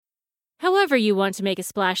However you want to make a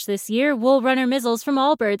splash this year, Wool Runner Mizzles from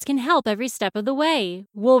Allbirds can help every step of the way.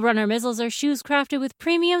 Wool Runner Mizzles are shoes crafted with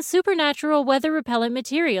premium supernatural weather-repellent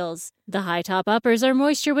materials. The high top uppers are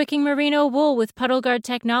moisture-wicking merino wool with puddle guard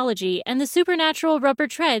technology, and the supernatural rubber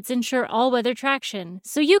treads ensure all-weather traction,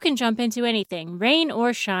 so you can jump into anything, rain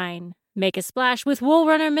or shine. Make a splash with Wool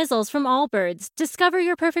Runner Mizzles from Allbirds. Discover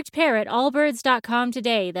your perfect pair at allbirds.com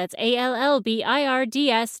today. That's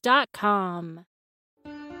ALLBIRDS.com.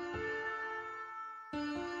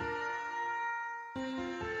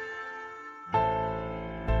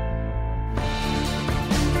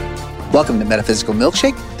 Welcome to Metaphysical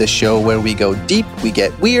Milkshake, the show where we go deep, we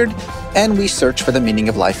get weird, and we search for the meaning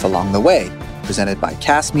of life along the way. Presented by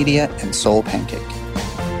Cass Media and Soul Pancake.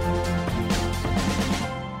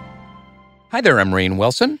 Hi there, I'm Rainn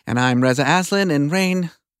Wilson. And I'm Reza Aslan, and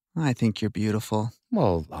Rainn, I think you're beautiful.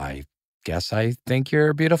 Well, I guess I think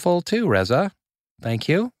you're beautiful too, Reza. Thank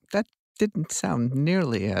you. That didn't sound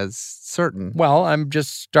nearly as certain. Well, I'm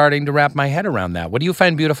just starting to wrap my head around that. What do you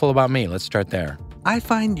find beautiful about me? Let's start there. I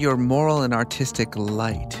find your moral and artistic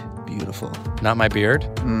light beautiful. Not my beard?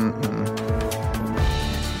 Mm-mm.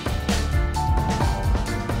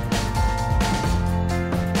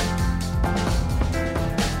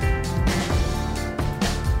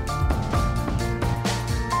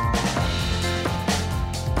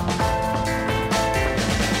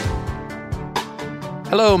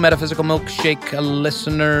 Hello, Metaphysical Milkshake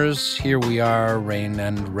listeners. Here we are, Rainn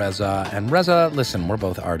and Reza. And Reza, listen, we're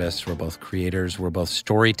both artists, we're both creators, we're both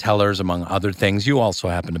storytellers, among other things. You also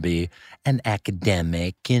happen to be an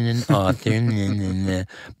academic and an author.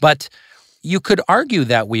 But you could argue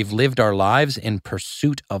that we've lived our lives in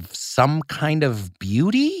pursuit of some kind of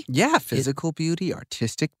beauty? Yeah, physical beauty,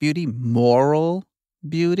 artistic beauty, moral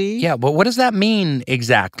beauty. Yeah, but what does that mean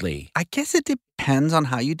exactly? I guess it depends on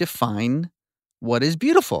how you define what is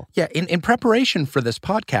beautiful. Yeah, in preparation for this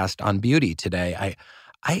podcast on beauty today,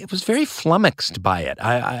 I was very flummoxed by it.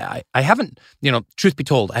 I haven't, truth be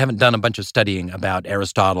told, I haven't done a bunch of studying about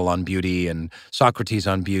Aristotle on beauty and Socrates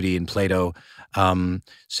on beauty and Plato.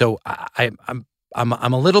 So I'm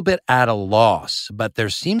a little bit at a loss, but there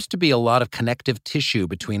seems to be a lot of connective tissue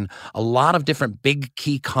between a lot of different big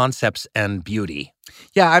key concepts and beauty.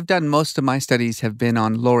 Yeah, I've done most of my studies have been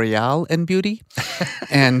on L'Oreal and beauty.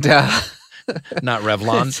 And not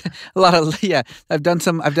Revlon. I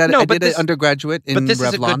did an undergraduate in Revlon. But this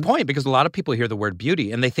is a good point because a lot of people hear the word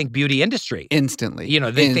beauty and they think beauty industry. Instantly.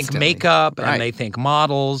 They think makeup and they think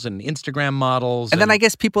models and Instagram models. And then I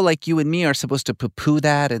guess people like you and me are supposed to poo-poo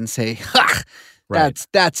that and say, ha! Right.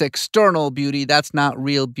 That's external beauty. That's not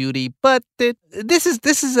real beauty. But this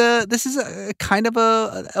is a kind of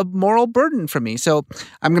a moral burden for me. So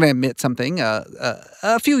I'm going to admit something.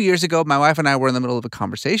 A few years ago, my wife and I were in the middle of a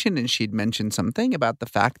conversation, and she'd mentioned something about the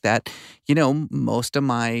fact that most of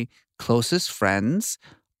my closest friends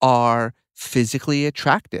are physically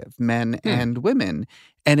attractive, men and women,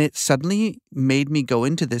 and it suddenly made me go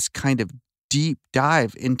into this kind of deep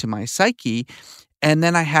dive into my psyche. And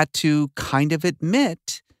then I had to kind of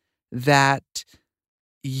admit that,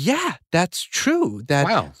 yeah, that's true. That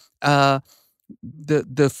wow.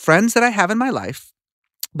 The friends that I have in my life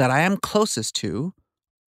that I am closest to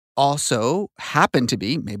also happen to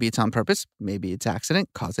be, maybe it's on purpose, maybe it's accident,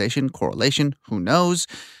 causation, correlation, who knows.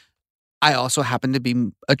 I also happen to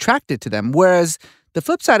be attracted to them. Whereas the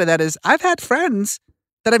flip side of that is I've had friends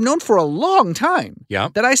that I've known for a long time,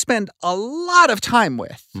 that I spend a lot of time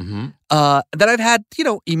with, that I've had,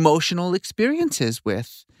 emotional experiences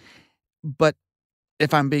with. But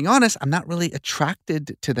if I'm being honest, I'm not really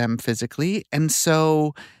attracted to them physically. And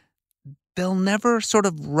so they'll never sort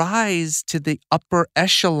of rise to the upper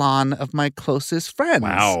echelon of my closest friends.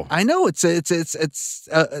 Wow. I know it's a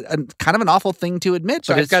kind of an awful thing to admit,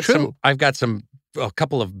 but it's true. I've got a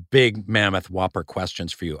couple of big mammoth whopper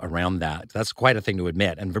questions for you around that. That's quite a thing to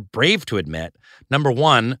admit and brave to admit. Number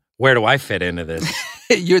one, where do I fit into this?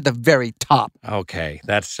 You're the very top. Okay,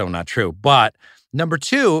 that's so not true. But number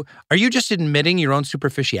two, are you just admitting your own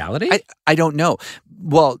superficiality? I don't know.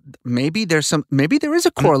 Well, maybe there is a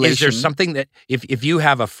correlation. Is there something that if you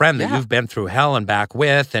have a friend that you've been through hell and back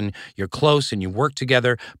with and you're close and you work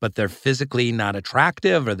together, but they're physically not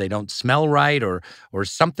attractive or they don't smell right or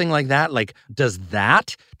something like that, like does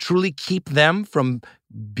that truly keep them from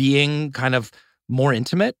being kind of more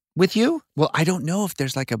intimate with you? Well, I don't know if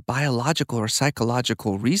there's like a biological or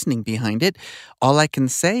psychological reasoning behind it. All I can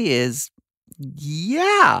say is,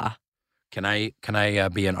 yeah. Can I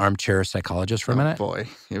be an armchair psychologist for a minute? Oh, boy.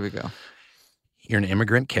 Here we go. You're an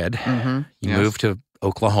immigrant kid. Mm-hmm. You moved to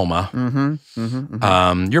Oklahoma.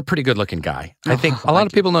 You're a pretty good-looking guy. I think a lot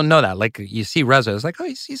of people don't know that. Like, you see Reza, it's like, oh,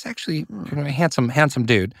 he's actually a handsome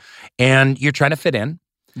dude. And you're trying to fit in.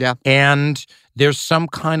 Yeah. And there's some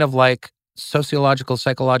kind of like sociological,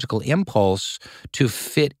 psychological impulse to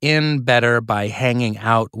fit in better by hanging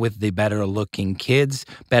out with the better-looking kids.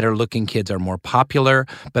 Better-looking kids are more popular.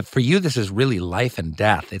 But for you, this is really life and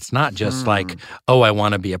death. It's not just like, oh, I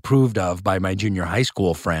want to be approved of by my junior high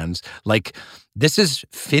school friends. Like, this is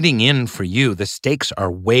fitting in for you. The stakes are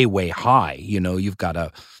way, way high. You know, you've got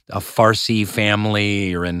a Farsi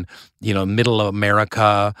family. You're in, middle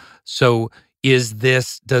America. So does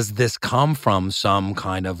this come from some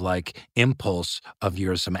kind of like impulse of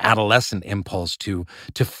yours, some adolescent impulse to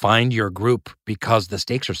find your group because the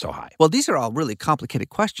stakes are so high? Well, these are all really complicated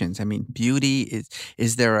questions. I mean, beauty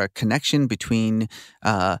is there a connection between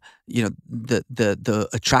the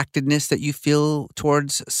attractiveness that you feel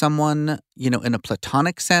towards someone, in a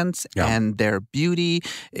platonic sense, and their beauty?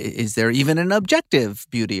 Is there even an objective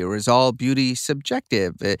beauty, or is all beauty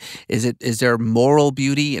subjective? Is there moral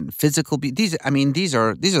beauty and physical beauty? These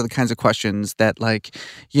are the kinds of questions that, like,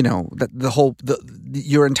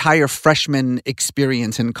 your entire freshman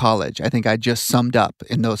experience in college, I think I just summed up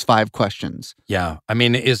in those 5 questions. Yeah. I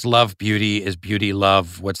mean, is love beauty? Is beauty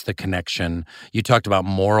love? What's the connection? You talked about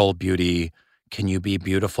moral beauty. Can you be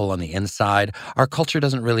beautiful on the inside? Our culture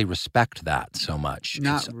doesn't really respect that so much.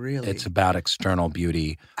 Not really. It's about external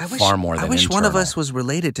beauty far more than internal. I wish one of us was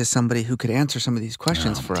related to somebody who could answer some of these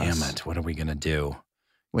questions for us. Damn it. What are we going to do?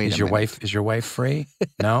 Is your wife free?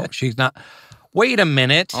 No, she's not. Wait a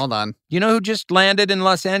minute. Hold on. You know who just landed in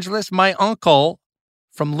Los Angeles? My uncle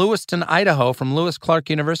from Lewiston, Idaho, from Lewis Clark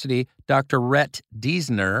University, Dr. Rhett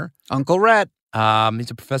Diessner. Uncle Rhett. He's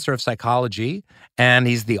a professor of psychology, and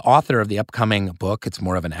he's the author of the upcoming book. It's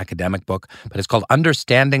more of an academic book, but it's called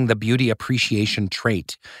Understanding the Beauty Appreciation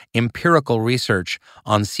Trait, Empirical Research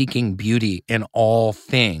on Seeking Beauty in All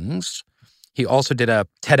Things. He also did a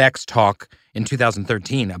TEDx talk in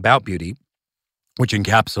 2013 about beauty, which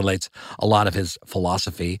encapsulates a lot of his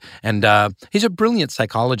philosophy. And he's a brilliant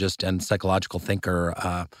psychologist and psychological thinker.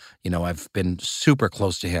 I've been super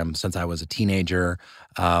close to him since I was a teenager.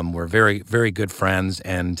 We're very, very good friends.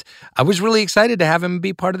 And I was really excited to have him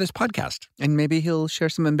be part of this podcast. And maybe he'll share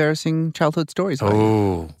some embarrassing childhood stories.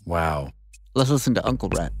 Oh, wow. Let's listen to Uncle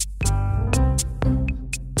Rhett.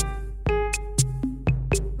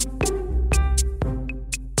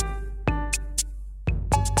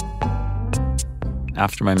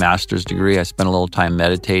 After my master's degree, I spent a little time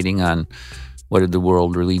meditating on what did the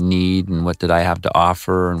world really need and what did I have to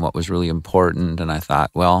offer and what was really important. And I thought,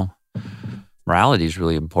 well, morality is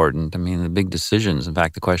really important. I mean, the big decisions. In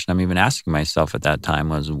fact, the question I'm even asking myself at that time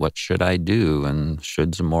was, what should I do? And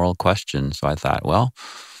should's a moral question. So I thought, well,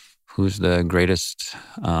 who's the greatest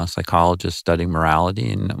psychologist studying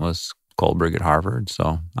morality? And it was Kohlberg at Harvard.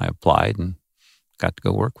 So I applied and got to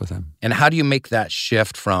go work with him. And how do you make that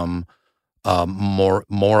shift from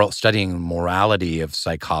studying morality of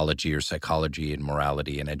psychology or psychology and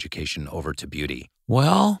morality and education over to beauty?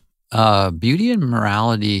 Well, beauty and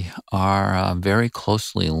morality are very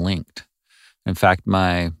closely linked. In fact,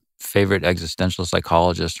 my favorite existential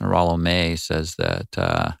psychologist, Rollo May, says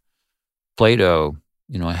that Plato,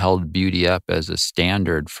 held beauty up as a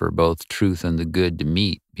standard for both truth and the good to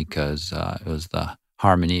meet because it was the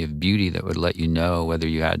harmony of beauty that would let you know whether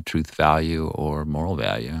you had truth value or moral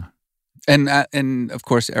value. And of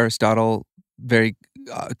course, Aristotle very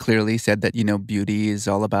clearly said that, beauty is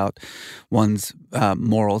all about one's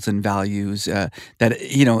morals and values, that,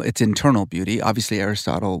 it's internal beauty. Obviously,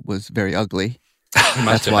 Aristotle was very ugly.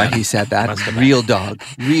 That's why he said that. Real dog.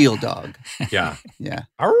 Yeah. Yeah.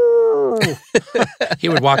 He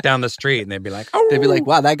would walk down the street and they'd be like, oh. They'd be like,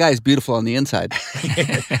 wow, that guy's beautiful on the inside.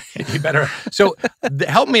 You better. So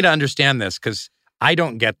help me to understand this because I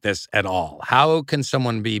don't get this at all. How can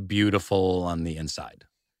someone be beautiful on the inside?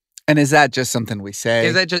 And is that just something we say?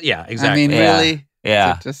 Is that just, yeah, exactly. I mean, really?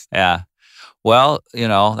 Yeah. Yeah. Well,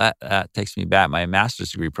 that takes me back. My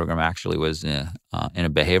master's degree program actually was in a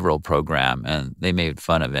behavioral program, and they made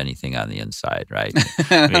fun of anything on the inside, right?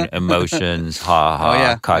 I mean, emotions,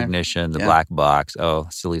 cognition, the black box. Oh,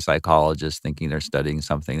 silly psychologists thinking they're studying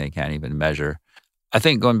something they can't even measure. I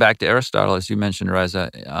think going back to Aristotle, as you mentioned, Reza,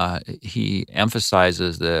 he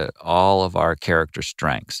emphasizes that all of our character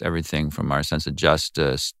strengths, everything from our sense of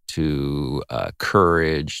justice to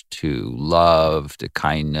courage to love to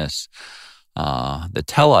kindness, that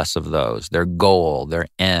tell us of those, their goal, their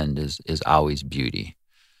end is always beauty.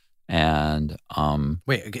 And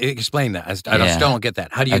wait, explain that. I still don't get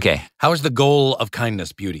that. How is the goal of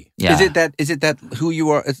kindness beauty? Yeah. Is it that who you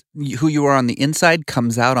are on the inside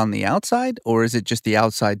comes out on the outside, or is it just the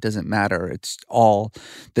outside doesn't matter? It's all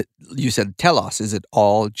that you said. Telos. Is it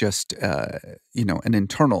all just an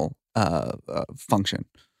internal function?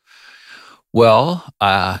 Well,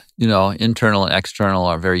 internal and external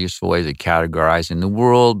are very useful ways of categorizing the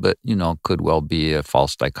world, but could well be a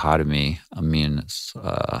false dichotomy. I mean, it's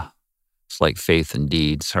like faith and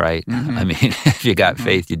deeds, right? Mm-hmm. I mean, if you got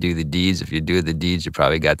faith, you do the deeds. If you do the deeds, you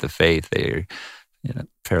probably got the faith. They're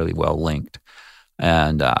fairly well linked.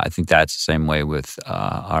 And I think that's the same way with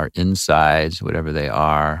our insides, whatever they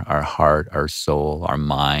are, our heart, our soul, our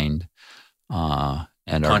mind,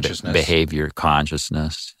 and our behavior,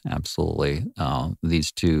 consciousness. Absolutely.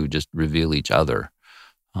 These two just reveal each other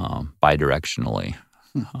bidirectionally.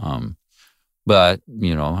 But,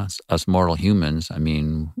 us mortal humans, I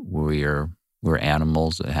mean, we're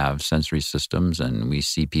animals that have sensory systems, and we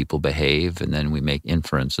see people behave, and then we make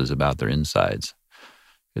inferences about their insides.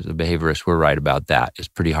 As a behaviorist, we're right about that. It's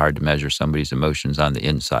pretty hard to measure somebody's emotions on the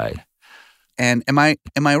inside. And am I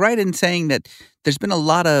right in saying that there's been a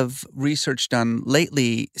lot of research done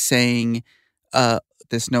lately saying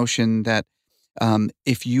this notion that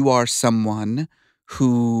if you are someone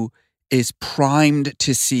who is primed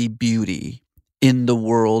to see beauty in the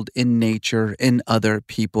world, in nature, in other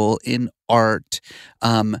people, in art,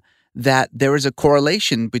 that there is a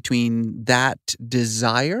correlation between that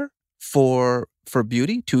desire for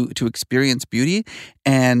beauty, to experience beauty,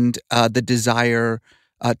 and the desire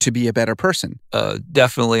to be a better person.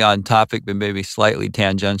 Definitely on topic, but maybe slightly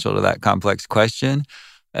tangential to that complex question,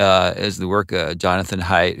 is the work of Jonathan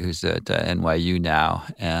Haidt, who's at NYU now.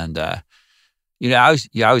 And, I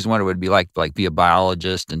always wonder what it'd be like be a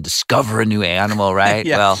biologist and discover a new animal, right?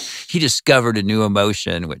 Yeah. Well, he discovered a new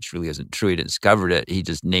emotion, which really isn't true. He didn't discover it. He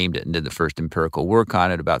just named it and did the first empirical work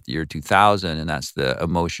on it about the year 2000, and that's the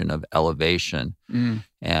emotion of elevation.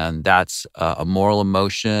 And that's a moral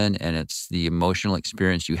emotion, and it's the emotional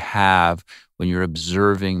experience you have when you're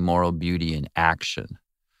observing moral beauty in action.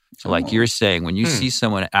 So like you're saying, when you see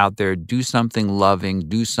someone out there do something loving,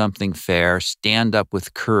 do something fair, stand up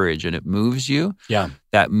with courage, and it moves you,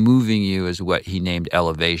 that moving you is what he named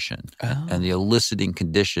elevation. And the eliciting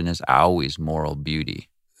condition is always moral beauty.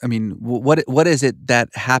 I mean, what is it that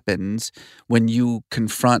happens when you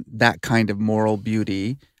confront that kind of moral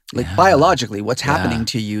beauty? Like biologically, what's happening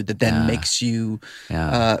to you that then makes you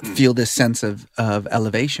feel this sense of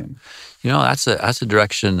elevation? That's a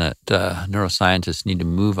direction that neuroscientists need to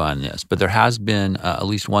move on this. But there has been at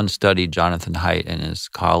least one study, Jonathan Haidt and his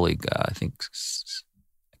colleague, I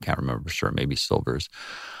can't remember for sure, maybe Silvers,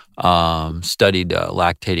 studied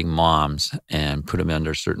lactating moms and put them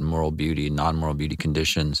under certain moral beauty, non-moral beauty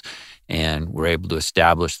conditions, and were able to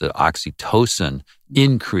establish that oxytocin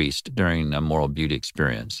increased during the moral beauty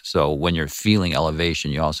experience. So when you're feeling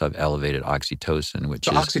elevation, you also have elevated oxytocin,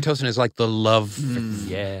 oxytocin is like the love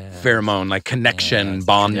pheromone, like connection,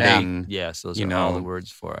 bonding. Yes, those are all the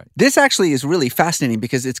words for it. This actually is really fascinating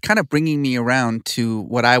because it's kind of bringing me around to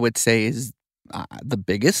what I would say is the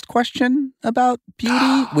biggest question about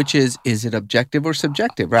beauty, which is it objective or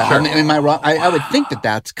subjective, right? Sure. Am I wrong? I would think that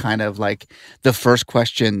that's kind of like the first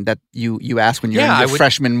question that you ask when you're in your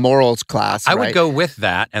freshman morals class, I would go with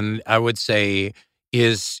that, and I would say,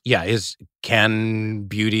 can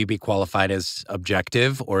beauty be qualified as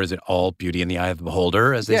objective, or is it all beauty in the eye of the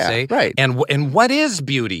beholder, as they say? Right. And what is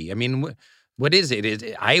beauty? I mean, what is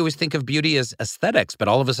it? I always think of beauty as aesthetics, but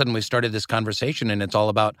all of a sudden we started this conversation, and it's all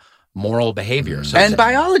about moral behavior. So and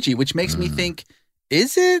biology, which makes me think,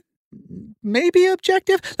 is it maybe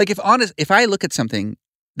objective? Like if I look at something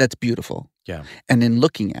that's beautiful, and in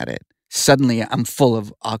looking at it, suddenly I'm full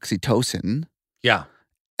of oxytocin. Yeah.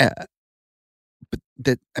 But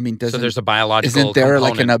so there's a biological Isn't there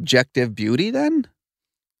component. like an objective beauty then?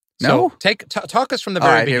 No? So talk us from the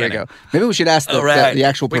very beginning. Here we go. Maybe we should ask the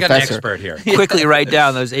actual we professor. got an expert here. Quickly write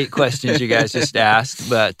down those 8 questions you guys just asked.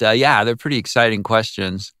 But they're pretty exciting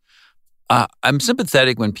questions. I'm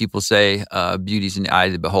sympathetic when people say beauty's in the eye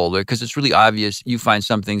of the beholder, because it's really obvious. You find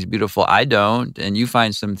some things beautiful I don't, and you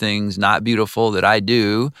find some things not beautiful that I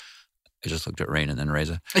do. I just looked at Rain and then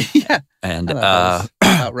Reza. And about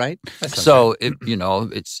right. So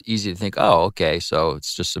it's easy to think, okay, so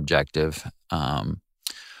it's just subjective.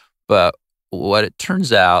 But what it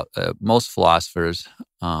turns out, most philosophers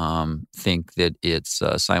think that it's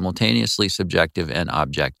simultaneously subjective and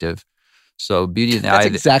objective. So beauty in the eye. That's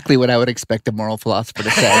exactly what I would expect a moral philosopher to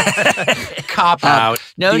say. Cop out.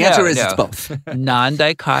 The answer is it's both.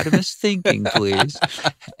 Non-dichotomous thinking, please.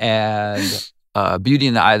 And beauty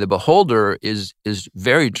in the eye of the beholder is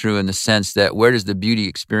very true in the sense that where does the beauty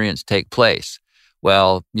experience take place?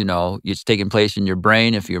 Well, it's taking place in your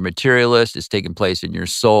brain if you're a materialist. It's taking place in your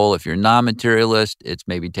soul if you're non-materialist. It's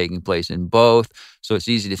maybe taking place in both. So it's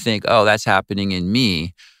easy to think, oh, that's happening in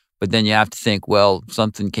me. But then you have to think, well,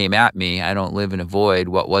 something came at me. I don't live in a void.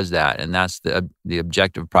 What was that? And that's the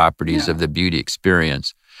objective properties of the beauty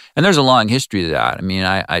experience. And there's a long history to that. I mean,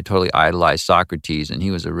 I totally idolized Socrates, and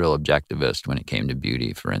he was a real objectivist when it came to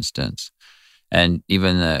beauty, for instance. And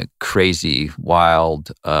even the crazy,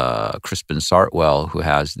 wild Crispin Sartwell, who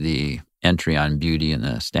has the entry on beauty in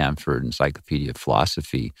the Stanford Encyclopedia of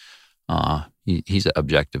Philosophy, he's an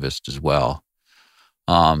objectivist as well.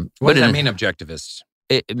 What does that mean, objectivist?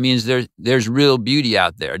 It means there's real beauty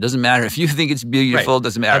out there. It doesn't matter if you think it's beautiful. It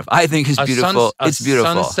doesn't matter if I think it's beautiful. It's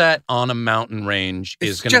beautiful. A sunset on a mountain range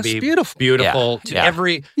is going to be beautiful to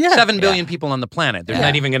every 7 billion people on the planet. There's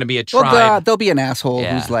not even going to be a tribe. Well, there'll be an asshole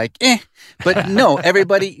who's like, But no,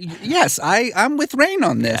 everybody, yes, I'm with Rain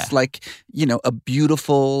on this. Yeah. Like, a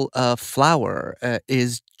beautiful flower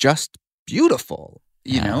is just beautiful.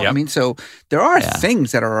 I mean, so there are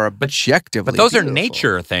things that are objectively But those beautiful. are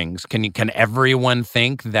nature things. Can everyone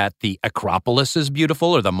think that the Acropolis is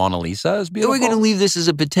beautiful or the Mona Lisa is beautiful? We're going to leave this as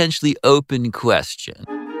a potentially open question.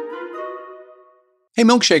 Hey,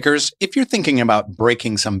 milkshakers, if you're thinking about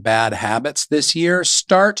breaking some bad habits this year,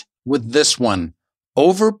 start with this one: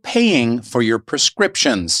 overpaying for your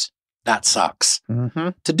prescriptions. That sucks. Mm-hmm.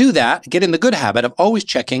 To do that, get in the good habit of always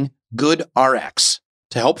checking GoodRx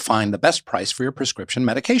to help find the best price for your prescription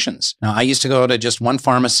medications. Now, I used to go to just one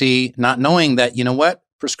pharmacy, not knowing that,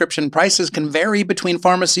 prescription prices can vary between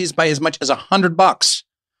pharmacies by as much as $100.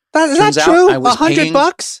 Is that true?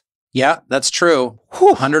 $100? Yeah, that's true.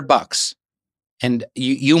 $100. And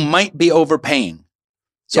you might be overpaying.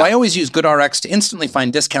 So I always use GoodRx to instantly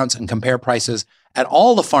find discounts and compare prices at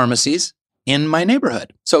all the pharmacies in my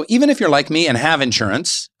neighborhood. So even if you're like me and have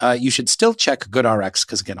insurance, you should still check GoodRx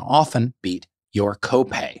because it can often beat your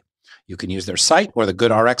copay. You can use their site or the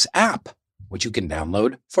GoodRx app, which you can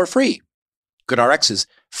download for free. GoodRx is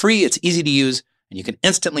free, it's easy to use, and you can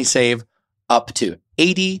instantly save up to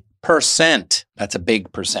 80%. That's a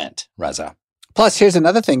big percent, Reza. Plus, here's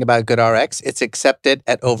another thing about GoodRx. It's accepted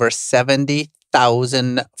at over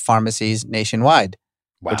 70,000 pharmacies nationwide.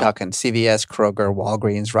 Wow. We're talking CVS, Kroger,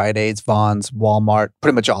 Walgreens, Rite Aids, Vons, Walmart,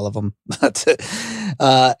 pretty much all of them. That's it.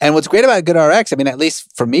 And what's great about GoodRx, I mean, at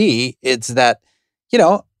least for me, it's that,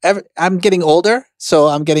 I'm getting older, so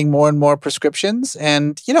I'm getting more and more prescriptions.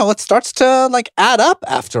 And, it starts to add up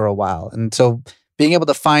after a while. And so being able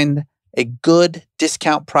to find a good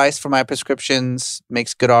discount price for my prescriptions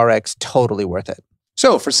makes GoodRx totally worth it.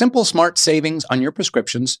 So for simple, smart savings on your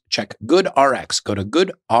prescriptions, check GoodRx. Go to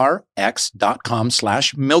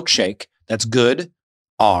goodrx.com/milkshake. That's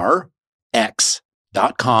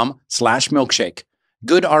goodrx.com/milkshake.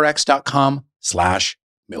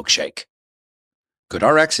 goodrx.com/milkshake.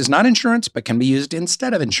 GoodRx is not insurance, but can be used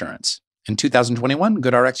instead of insurance. In 2021,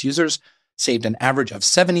 GoodRx users saved an average of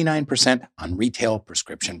 79% on retail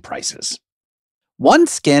prescription prices.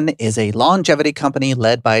 OneSkin is a longevity company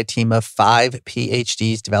led by a team of 5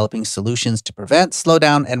 PhDs developing solutions to prevent, slow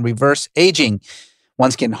down, and reverse aging.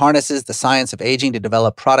 OneSkin harnesses the science of aging to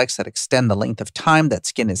develop products that extend the length of time that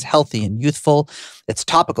skin is healthy and youthful. Its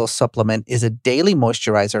topical supplement is a daily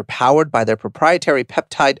moisturizer powered by their proprietary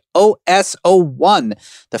peptide OS01,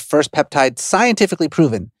 the first peptide scientifically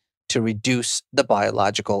proven to reduce the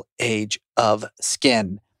biological age of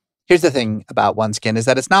skin. Here's the thing about OneSkin is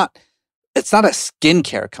that it's not a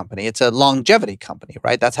skincare company. It's a longevity company,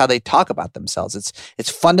 right? That's how they talk about themselves. It's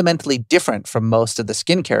fundamentally different from most of the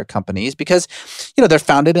skincare companies because, they're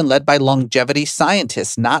founded and led by longevity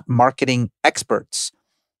scientists, not marketing experts.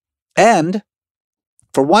 And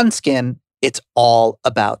for OneSkin, it's all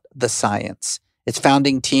about the science. Its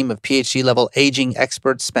founding team of PhD-level aging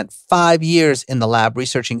experts spent 5 years in the lab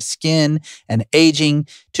researching skin and aging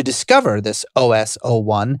to discover this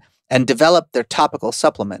OS01 and develop their topical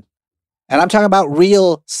supplement. And I'm talking about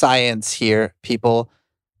real science here, people.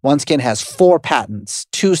 OneSkin has 4 patents,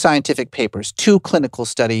 2 scientific papers, 2 clinical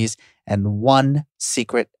studies, and 1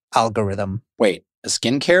 secret algorithm. Wait, a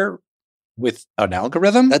skincare with an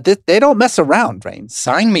algorithm? They don't mess around, Rain.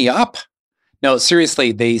 Sign me up. No,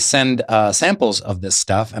 seriously, they send samples of this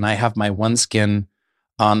stuff, and I have my OneSkin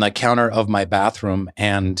on the counter of my bathroom.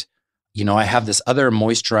 And, I have this other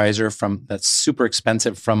moisturizer that's super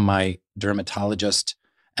expensive from my dermatologist.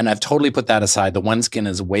 And I've totally put that aside. The OneSkin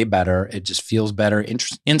is way better. It just feels better,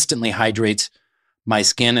 instantly hydrates my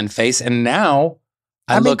skin and face. And now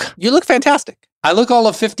you look fantastic. I look all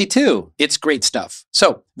of 52. It's great stuff.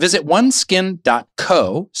 So visit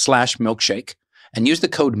oneskin.co/milkshake and use the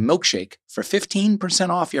code milkshake for 15%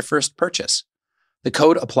 off your first purchase. The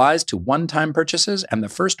code applies to one-time purchases and the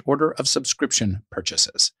first order of subscription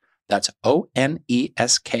purchases. That's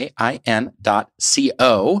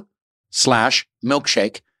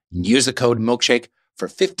oneskin.co/milkshake. Use the code milkshake for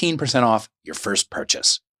 15% off your first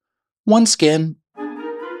purchase. OneSkin.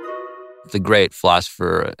 The great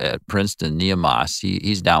philosopher at Princeton, Nicodemus,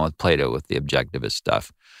 he's down with Plato with the objectivist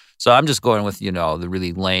stuff. So I'm just going with, the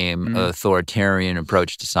really lame authoritarian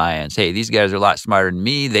approach to science. Hey, these guys are a lot smarter than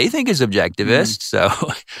me. They think it's objectivist. So,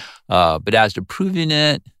 but as to proving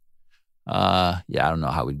it, I don't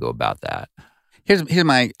know how we'd go about that. Here's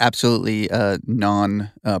my absolutely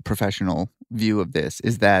non-professional view of this,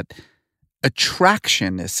 is that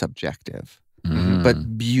attraction is subjective,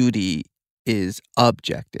 but beauty is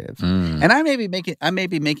objective. And I may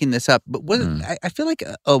be making this up, but I feel like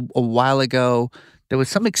a while ago there was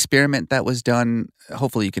some experiment that was done.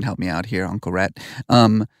 Hopefully you can help me out here, Uncle Rhett,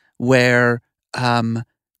 where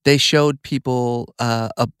they showed people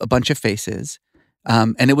a bunch of faces.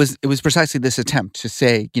 And it was precisely this attempt to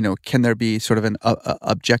say, can there be sort of an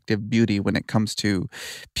objective beauty when it comes to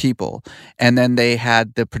people? And then they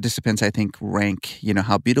had the participants, I think, rank,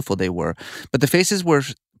 how beautiful they were. But the faces were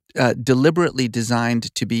deliberately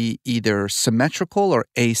designed to be either symmetrical or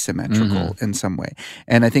asymmetrical in some way.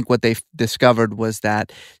 And I think what they discovered was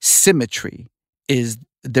that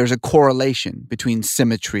there's a correlation between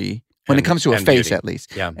symmetry when it comes to a face, beauty. At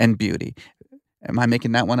least, and beauty. Am I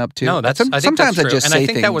making that one up too? No, I think sometimes that's true. I just and say I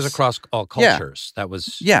think things. That was across all cultures. That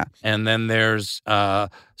was And then there's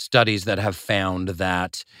studies that have found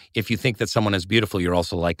that if you think that someone is beautiful, you're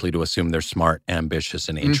also likely to assume they're smart, ambitious,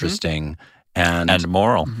 and interesting, and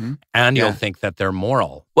moral, and you'll think that they're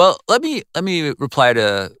moral. Well, let me reply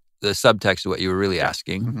to the subtext of what you were really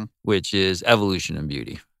asking, which is evolution and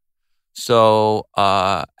beauty. So,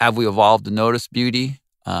 have we evolved to notice beauty?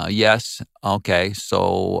 Yes. Okay.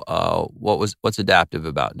 So, what's adaptive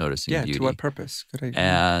about noticing beauty? Yeah. To what purpose? Good idea.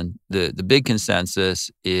 And the big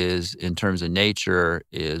consensus is, in terms of nature,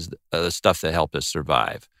 is the stuff that helped us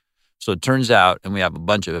survive. So it turns out, and we have a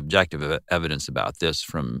bunch of objective evidence about this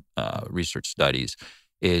from research studies,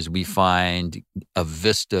 is we find a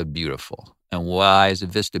vista beautiful. And why is a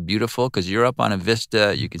vista beautiful? Because you're up on a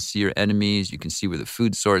vista, you can see your enemies, you can see where the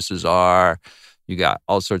food sources are. You got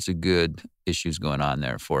all sorts of good issues going on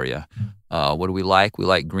there for you. What do we like? We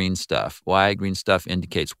like green stuff. Why? Green stuff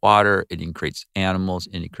indicates water. It indicates animals.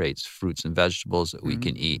 It indicates fruits and vegetables that we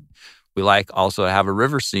can eat. We like also to have a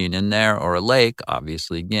river scene in there or a lake.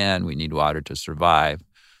 Obviously, again, we need water to survive.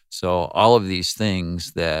 So all of these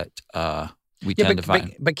things that we tend to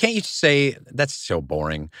find. But can't you say, that's so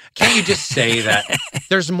boring. Can't you just say that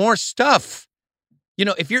there's more stuff?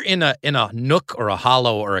 If you're in a nook or a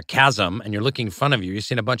hollow or a chasm and you're looking in front of you, you're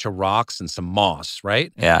seeing a bunch of rocks and some moss,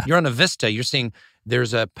 right? Yeah. You're on a vista. You're seeing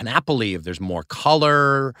there's a panoply of, there's more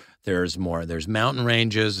color, there's mountain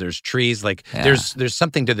ranges, there's trees. There's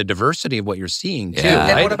something to the diversity of what you're seeing too. Yeah.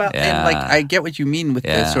 Right? And what about, and I get what you mean with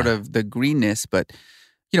the sort of the greenness, but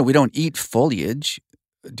we don't eat foliage,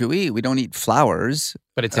 do we? We don't eat flowers.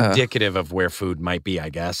 But it's indicative of where food might be, I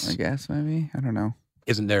guess. I guess, maybe. I don't know.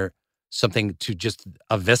 Isn't there something to just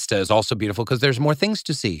a vista is also beautiful because there's more things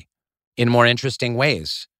to see in more interesting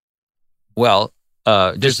ways? Well,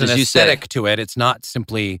 there's just an as you aesthetic said, to it. It's not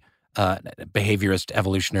simply behaviorist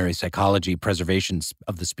evolutionary psychology preservation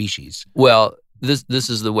of the species. Well, this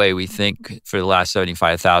is the way we think for the last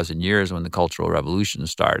 75,000 years when the Cultural Revolution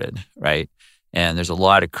started, right? And there's a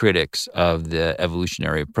lot of critics of the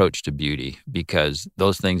evolutionary approach to beauty because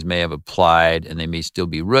those things may have applied and they may still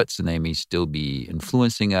be roots and they may still be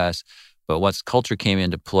influencing us. But once culture came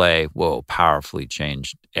into play, powerfully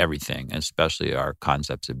changed everything, and especially our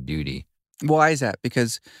concepts of beauty. Why is that?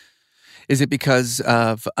 Is it because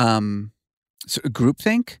of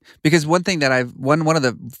groupthink? Because one thing that one of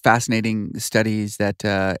the fascinating studies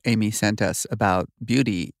that Amy sent us about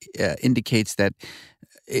beauty indicates that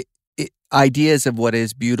ideas of what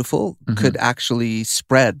is beautiful could actually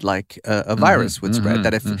spread like a virus would spread.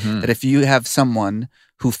 That if you have someone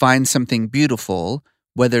who finds something beautiful,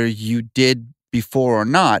 whether you did before or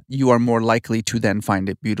not, you are more likely to then find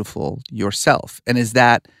it beautiful yourself. And is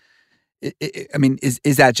that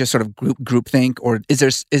just sort of groupthink, or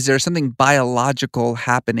is there something biological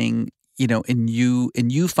happening, in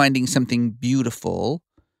you finding something beautiful,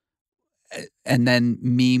 and then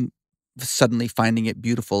me suddenly finding it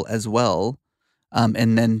beautiful as well?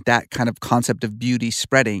 And then that kind of concept of beauty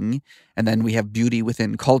spreading, and then we have beauty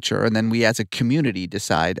within culture, and then we as a community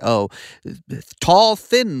decide, oh, tall,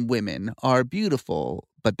 thin women are beautiful.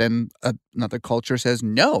 But then another culture says,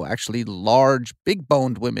 no, actually, large,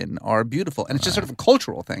 big-boned women are beautiful. And it's just sort of a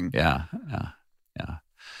cultural thing. Yeah.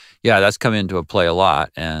 Yeah, that's come into play a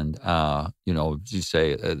lot. And, as you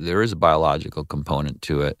say, there is a biological component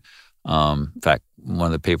to it. In fact, one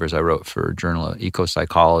of the papers I wrote for a journal of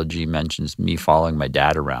Ecopsychology mentions me following my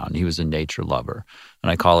dad around. He was a nature lover.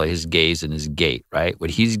 And I call it his gaze and his gait, right?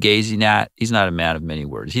 What he's gazing at, he's not a man of many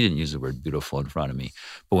words. He didn't use the word beautiful in front of me.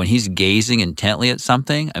 But when he's gazing intently at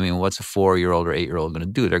something, I mean, what's a 4-year-old or 8-year-old going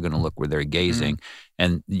to do? They're going to look where they're gazing.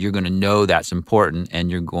 And you're going to know that's important,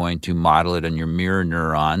 and you're going to model it on your mirror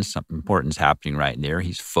neurons. Something important's happening right there.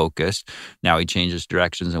 He's focused. Now he changes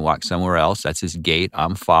directions and walks somewhere else. That's his gait.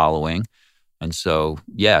 I'm following. And so,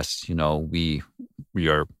 yes, we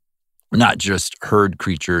are not just herd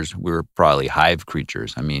creatures. We're probably hive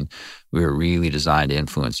creatures. I mean, we're really designed to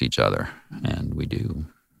influence each other, and we do.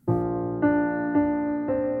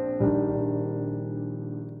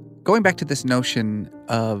 Going back to this notion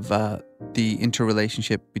of the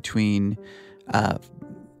interrelationship between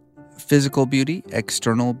physical beauty,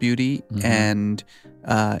 external beauty, and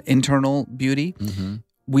internal beauty,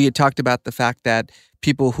 we had talked about the fact that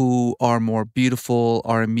people who are more beautiful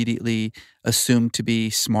are immediately assumed to be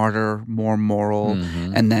smarter, more moral.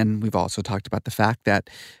 And then we've also talked about the fact that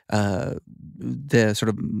the sort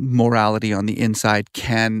of morality on the inside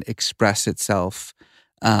can express itself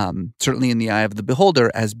certainly in the eye of the beholder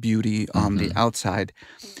as beauty on the outside.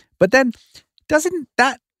 But then doesn't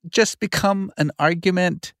that just become an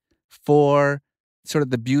argument for sort of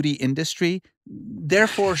the beauty industry?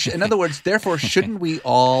 Therefore, in other words, shouldn't we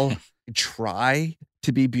all try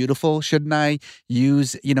to be beautiful? Shouldn't I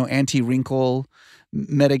use, anti-wrinkle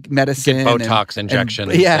medicine? Get Botox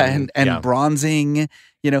injections. And bronzing.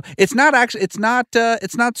 It's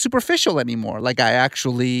not superficial anymore. Like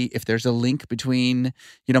if there's a link between,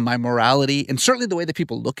 my morality and certainly the way that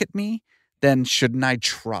people look at me, then shouldn't I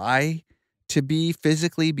try to be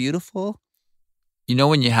physically beautiful?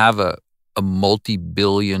 When you have a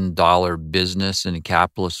multi-billion-dollar business in a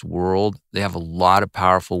capitalist world, they have a lot of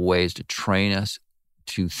powerful ways to train us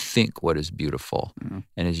to think what is beautiful.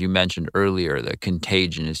 And as you mentioned earlier, the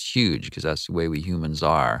contagion is huge because that's the way we humans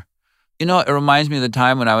are. It reminds me of the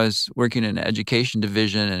time when I was working in an education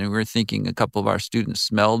division and we were thinking a couple of our students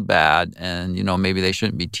smelled bad and, maybe they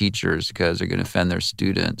shouldn't be teachers because they're going to offend their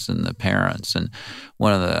students and the parents. And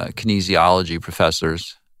one of the kinesiology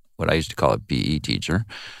professors, what I used to call a PE teacher,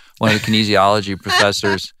 one of the kinesiology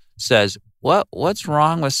professors says, what's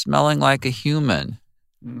wrong with smelling like a human?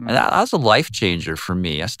 And that was a life changer for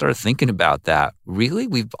me. I started thinking about that. Really?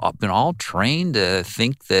 We've been all trained to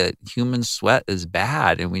think that human sweat is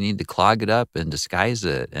bad and we need to clog it up and disguise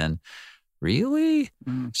it. And really?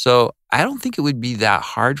 So I don't think it would be that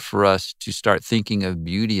hard for us to start thinking of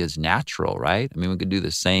beauty as natural, right? I mean, we could do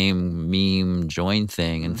the same meme join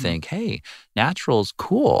thing and think, hey, natural is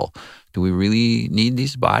cool. Do we really need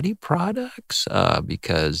these body products?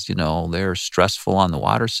 Because, they're stressful on the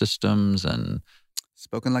water systems and...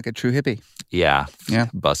 Spoken like a true hippie. Yeah.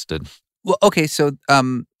 Busted. Well, okay, so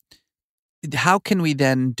how can we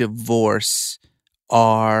then divorce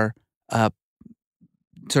our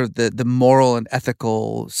sort of the moral and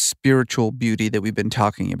ethical spiritual beauty that we've been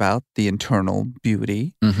talking about, the internal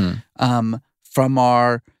beauty, from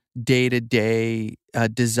our day-to-day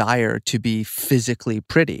desire to be physically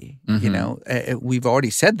pretty? We've already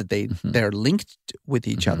said that they're linked with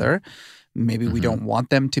each other. Maybe we don't want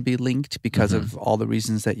them to be linked because of all the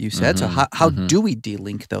reasons that you said. So how do we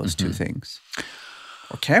delink those two things?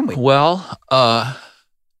 Or can we? Well, I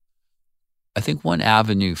think one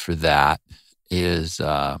avenue for that is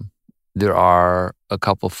there are a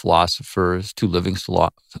couple philosophers, two living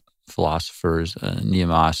philosophers,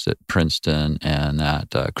 Niehaus at Princeton and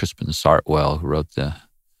at Crispin Sartwell, who wrote the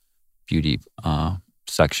beauty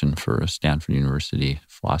section for a Stanford University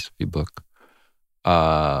philosophy book.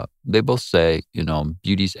 They both say,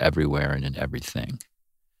 beauty's everywhere and in everything.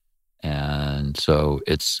 And so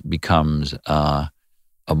it becomes a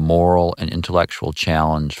moral and intellectual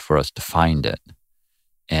challenge for us to find it.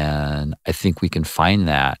 And I think we can find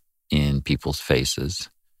that in people's faces.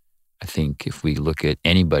 I think if we look at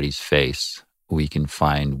anybody's face, we can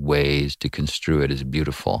find ways to construe it as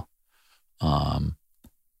beautiful. And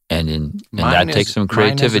that takes some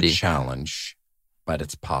creativity. Mine is a challenge, but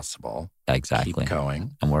it's possible. Exactly. Keep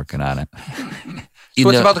going. I'm working on it. So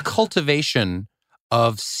it's about the cultivation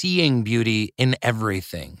of seeing beauty in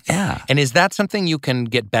everything. Yeah. And is that something you can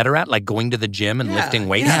get better at, like going to the gym and lifting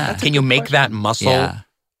weights? Yeah, that's a Can you good make that question.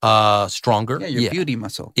 muscle stronger? Yeah, your beauty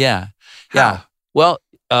muscle. Yeah. How? Yeah. Well,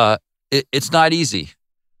 it's not easy.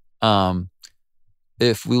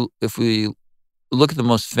 If we look at the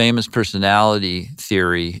most famous personality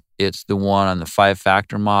theory, it's the one on the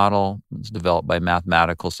 5-factor model. It's developed by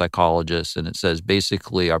mathematical psychologists, and it says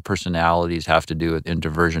basically our personalities have to do with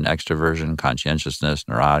introversion, extroversion, conscientiousness,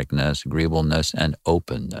 neuroticness, agreeableness, and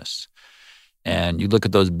openness. And you look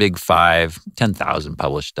at those big 5, 10,000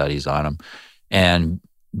 published studies on them, and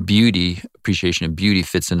beauty, appreciation of beauty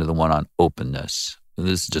fits into the one on openness.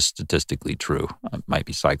 This is just statistically true. It might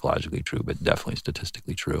be psychologically true, but definitely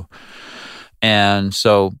statistically true. And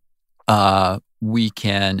so we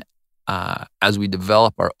can, as we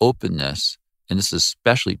develop our openness, and this is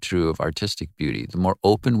especially true of artistic beauty, the more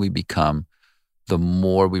open we become, the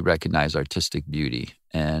more we recognize artistic beauty.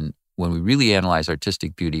 And when we really analyze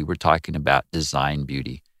artistic beauty, we're talking about design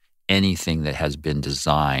beauty. Anything that has been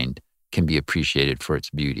designed can be appreciated for its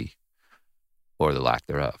beauty or the lack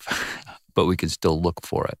thereof, but we can still look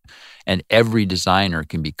for it. And every designer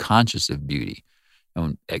can be conscious of beauty.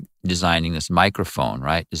 And designing this microphone,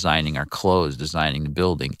 right? Designing our clothes, designing the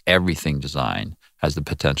building, everything design has the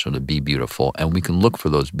potential to be beautiful, and we can look for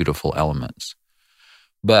those beautiful elements.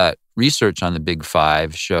 But research on the big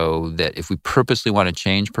 5 show that if we purposely want to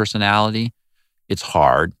change personality, it's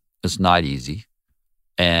hard, it's not easy,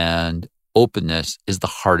 and openness is the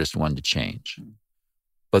hardest one to change.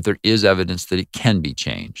 But there is evidence that it can be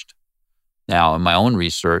changed. Now, in my own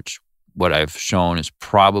research, what I've shown is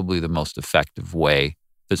probably the most effective way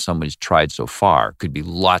that somebody's tried so far. Could be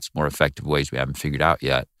lots more effective ways we haven't figured out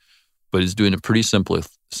yet, but it's doing a pretty simple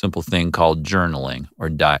thing called journaling or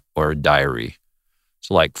a diary.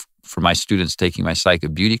 So like for my students taking my Psych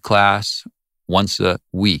of Beauty class, once a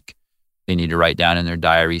week, they need to write down in their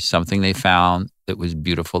diary something they found that was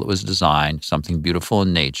beautiful, that was designed, something beautiful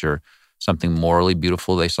in nature, something morally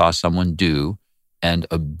beautiful they saw someone do, and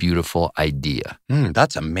a beautiful idea.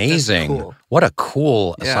 That's amazing. That's cool. What a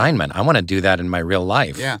cool assignment. I want to do that in my real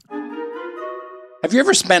life. Yeah. Have you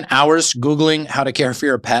ever spent hours Googling how to care for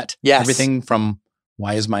your pet? Yes. Everything from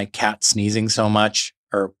why is my cat sneezing so much,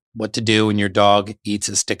 or what to do when your dog eats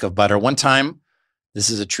a stick of butter. One time,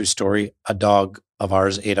 this is a true story, a dog of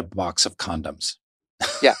ours ate a box of condoms.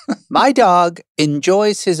 Yeah. My dog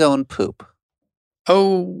enjoys his own poop.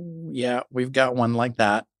 Oh, yeah, we've got one like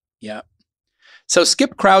that. Yeah. So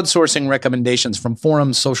skip crowdsourcing recommendations from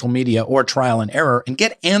forums, social media, or trial and error and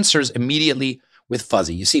get answers immediately with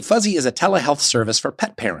Fuzzy. You see, Fuzzy is a telehealth service for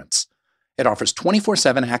pet parents. It offers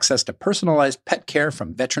 24/7 access to personalized pet care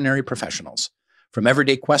from veterinary professionals. From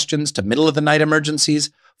everyday questions to middle-of-the-night emergencies,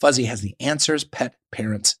 Fuzzy has the answers pet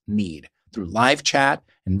parents need through live chat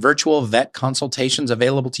and virtual vet consultations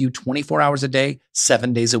available to you 24 hours a day,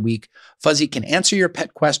 7 days a week. Fuzzy can answer your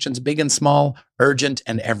pet questions, big and small, urgent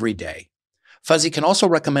and every day. Fuzzy can also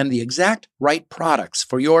recommend the exact right products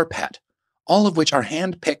for your pet, all of which are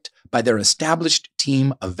hand-picked by their established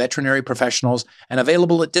team of veterinary professionals and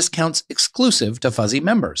available at discounts exclusive to Fuzzy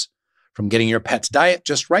members. From getting your pet's diet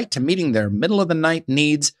just right to meeting their middle-of-the-night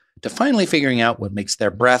needs to finally figuring out what makes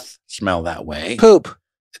their breath smell that way. Poop.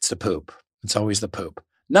 It's the poop. It's always the poop.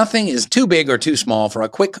 Nothing is too big or too small for a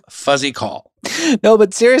quick Fuzzy call. No,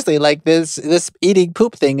 but seriously, like this eating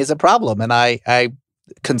poop thing is a problem. And I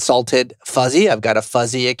consulted Fuzzy. I've got a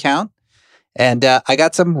Fuzzy account. And I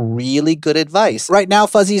got some really good advice. Right now,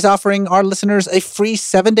 Fuzzy is offering our listeners a free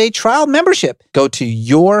 7-day trial membership. Go to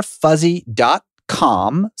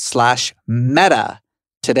yourfuzzy.com/meta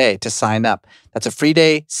today to sign up. That's a free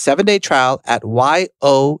 7-day trial at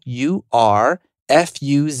yourfuzzy,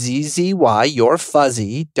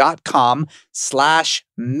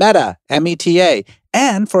 yourfuzzy.com/meta, META.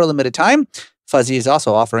 And for a limited time, Fuzzy is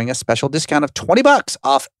also offering a special discount of $20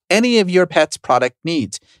 off any of your pet's product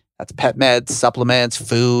needs. That's pet meds, supplements,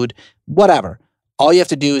 food, whatever. All you have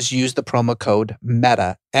to do is use the promo code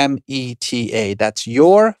META, META. That's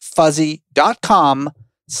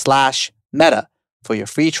yourfuzzy.com/meta for your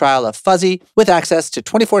free trial of Fuzzy with access to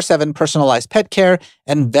 24/7 personalized pet care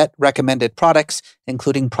and vet-recommended products,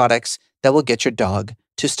 including products that will get your dog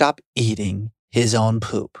to stop eating his own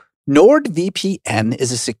poop. NordVPN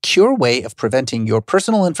is a secure way of preventing your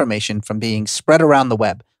personal information from being spread around the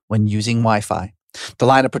web when using Wi-Fi. The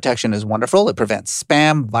line of protection is wonderful. It prevents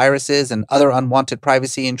spam, viruses, and other unwanted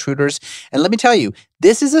privacy intruders. And let me tell you,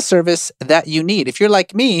 this is a service that you need. If you're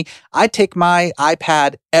like me, I take my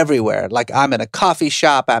iPad everywhere. Like I'm in a coffee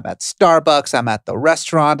shop, I'm at Starbucks, I'm at the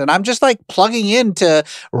restaurant, and I'm just like plugging into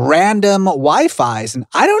random Wi-Fis. And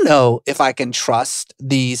I don't know if I can trust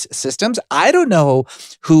these systems. I don't know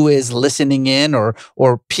who is listening in or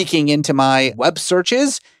peeking into my web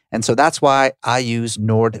searches. And so that's why I use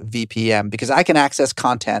NordVPN, because I can access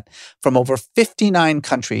content from over 59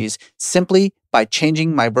 countries simply by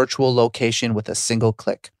changing my virtual location with a single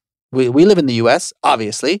click. We live in the US,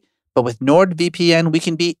 obviously, but with NordVPN, we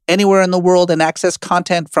can be anywhere in the world and access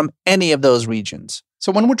content from any of those regions.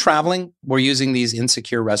 So when we're traveling, we're using these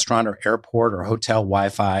insecure restaurant or airport or hotel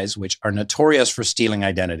Wi-Fis, which are notorious for stealing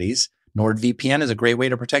identities. NordVPN is a great way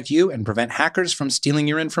to protect you and prevent hackers from stealing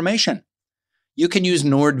your information. You can use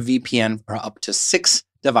NordVPN for up to 6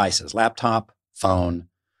 devices: laptop, phone,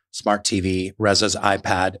 smart TV, Reza's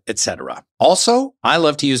iPad, etc. Also, I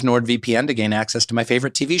love to use NordVPN to gain access to my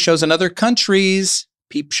favorite TV shows in other countries.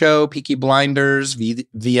 Peep Show, Peaky Blinders,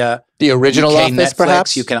 via the original UK Office, Netflix.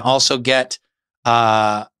 perhaps? You can also get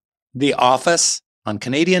The Office on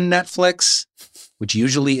Canadian Netflix, which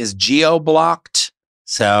usually is geo-blocked.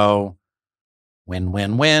 So,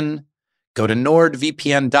 win-win-win. Go to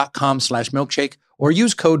nordvpn.com/milkshake or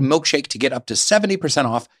use code milkshake to get up to 70%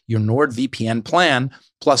 off your NordVPN plan,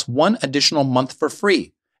 plus 1 additional month for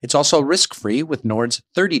free. It's also risk-free with Nord's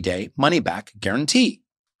 30-day money-back guarantee.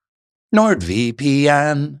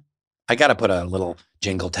 NordVPN. I got to put a little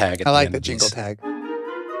jingle tag at I the like end the of jingle these. tag.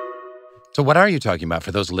 So what are you talking about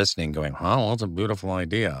for those listening going, oh, that's a beautiful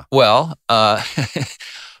idea? Well,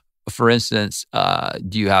 for instance,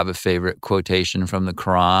 do you have a favorite quotation from the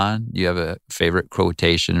Quran? Do you have a favorite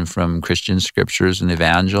quotation from Christian scriptures and the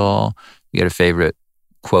Evangel? You got a favorite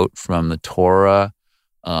quote from the Torah?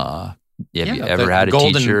 Have you ever had a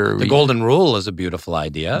teacher? The golden rule is a beautiful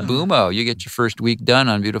idea. Boomo, you get your first week done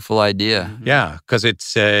on beautiful idea. Yeah, because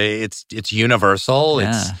it's universal.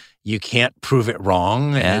 Yeah. You can't prove it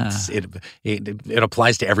wrong. Yeah. It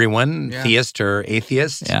applies to everyone, theist or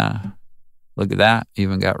atheist. Yeah. Look at that. You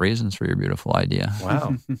even got reasons for your beautiful idea.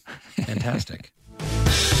 Wow. Fantastic.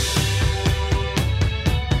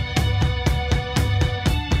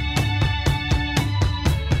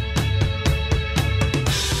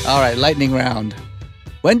 All right, lightning round.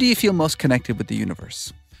 When do you feel most connected with the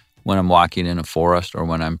universe? When I'm walking in a forest or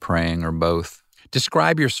when I'm praying or both.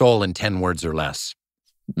 Describe your soul in 10 words or less.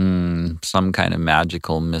 Some kind of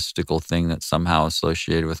magical, mystical thing that's somehow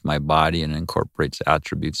associated with my body and incorporates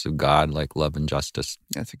attributes of God like love and justice.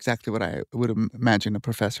 That's exactly what I would imagine a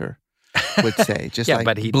professor would say. Just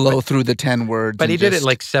through the 10 words. But he did it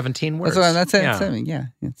like 17 words. That's it. Yeah.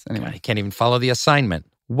 Anyway. He can't even follow the assignment.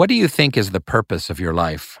 What do you think is the purpose of your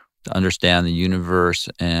life? To understand the universe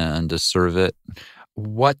and to serve it.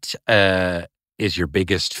 What is your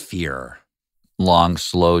biggest fear? Long,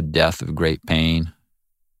 slow death of great pain.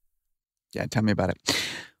 Yeah, tell me about it.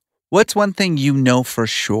 What's one thing you know for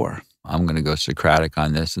sure? I'm going to go Socratic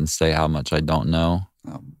on this and say how much I don't know.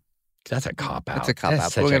 That's a cop-out. That's a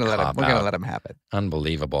cop-out. We're going to let him have it.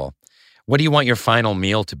 Unbelievable. What do you want your final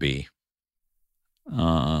meal to be?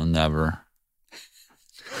 Never.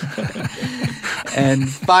 And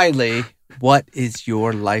finally, what is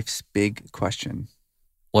your life's big question?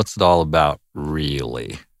 What's it all about,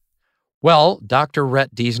 really? Well, Dr.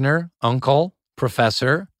 Rhett Diessner, uncle,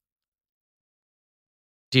 professor,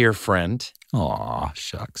 dear friend. Aw,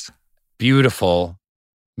 shucks. Beautiful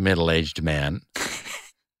middle-aged man.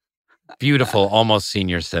 Beautiful, almost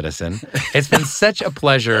senior citizen. It's been such a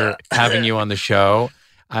pleasure having you on the show.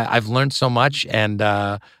 I've learned so much, and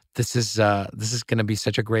this is going to be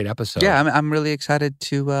such a great episode. Yeah, I'm really excited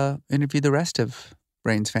to interview the rest of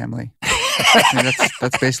Brain's family.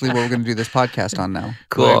 That's basically what we're going to do this podcast on now.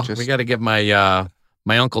 Cool. We got to get my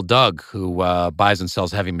Uncle Doug, who buys and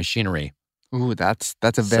sells heavy machinery. Ooh, that's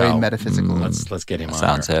a very metaphysical. Let's get him on.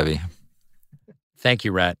 Sounds heavy. Thank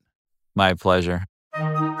you, Rhett. My pleasure.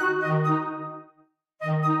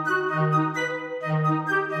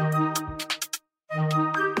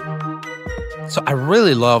 So I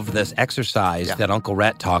really love this exercise that Uncle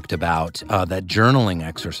Rhett talked about, that journaling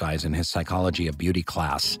exercise in his Psychology of Beauty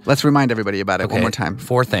class. Let's remind everybody about it one more time.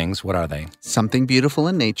 4 things. What are they? Something beautiful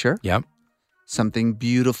in nature. Yep. Something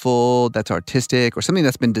beautiful that's artistic or something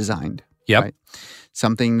that's been designed. Yep. Right?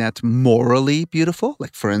 Something that's morally beautiful,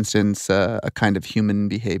 like, for instance, a kind of human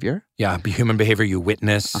behavior. Yeah, human behavior you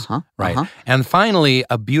witness. Right. And finally,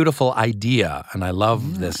 a beautiful idea. And I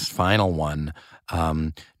love this final one,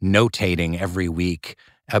 notating every week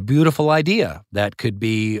a beautiful idea that could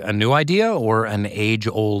be a new idea or an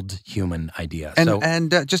age-old human idea.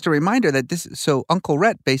 And just a reminder that so Uncle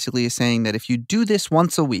Rhett basically is saying that if you do this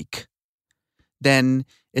once a week, then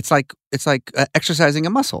it's like exercising a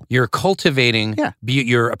muscle. You're cultivating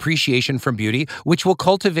your appreciation for beauty, which will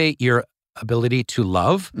cultivate your ability to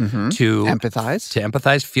love, to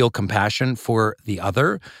empathize, feel compassion for the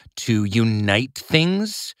other, to unite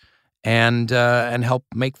things, and help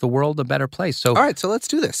make the world a better place. So, all right, so let's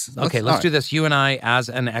do this. Let's do this. You and I, as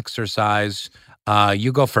an exercise.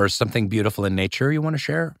 You go first. Something beautiful in nature you want to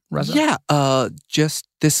share, Reza? Yeah. Just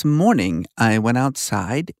this morning, I went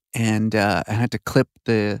outside and I had to clip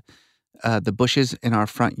the bushes in our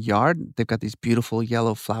front yard. They've got these beautiful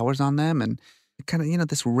yellow flowers on them, and kind of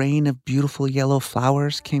this rain of beautiful yellow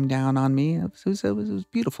flowers came down on me. It was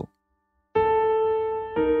beautiful.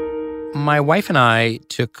 My wife and I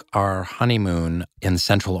took our honeymoon in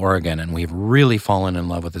Central Oregon, and we've really fallen in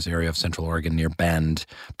love with this area of Central Oregon near Bend,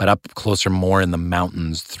 but up closer more in the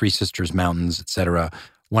mountains, Three Sisters Mountains, etc.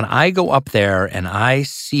 When I go up there and I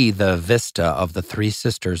see the vista of the Three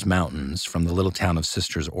Sisters Mountains from the little town of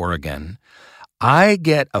Sisters, Oregon, I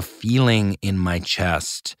get a feeling in my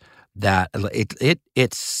chest that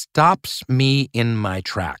it stops me in my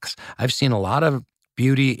tracks. I've seen a lot of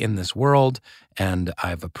beauty in this world, and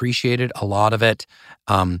I've appreciated a lot of it.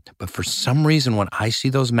 But for some reason, when I see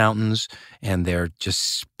those mountains and they're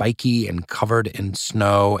just spiky and covered in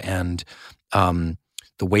snow, and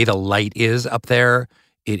the way the light is up there,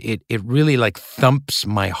 it really like thumps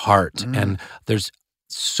my heart. And there's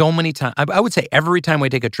so many times, I would say every time I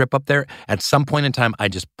take a trip up there, at some point in time, I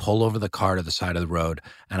just pull over the car to the side of the road,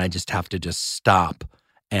 and I just have to just stop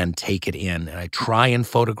and take it in. And I try and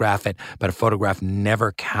photograph it, but a photograph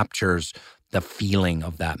never captures the feeling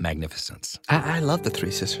of that magnificence. I love the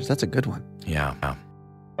Three Sisters. That's a good one. Yeah.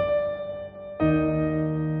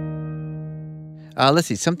 Let's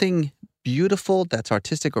see. Something beautiful that's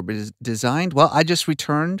artistic or designed. Well, I just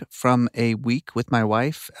returned from a week with my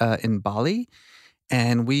wife in Bali.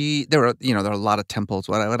 And there are a lot of temples.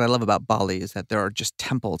 What I love about Bali is that there are just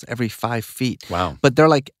temples every 5 feet. Wow. But they're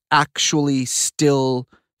like actually still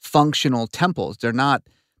functional temples. They're not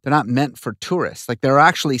meant for tourists. Like there are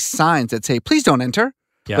actually signs that say, please don't enter.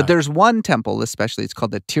 Yeah. But there's one temple especially, it's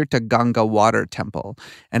called the Tirtha Ganga Water Temple.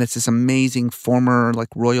 And it's this amazing former like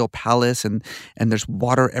royal palace, and there's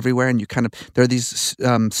water everywhere, and there are these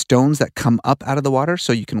stones that come up out of the water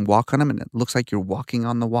so you can walk on them, and it looks like you're walking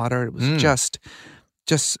on the water. It was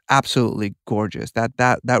just absolutely gorgeous.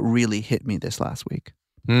 That really hit me this last week.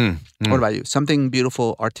 What about you? Something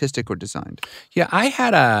beautiful, artistic or designed? Yeah, I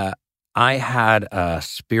had a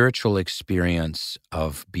spiritual experience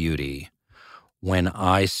of beauty when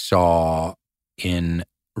I saw in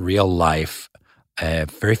real life a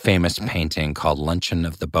very famous painting called Luncheon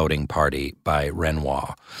of the Boating Party by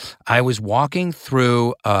Renoir. I was walking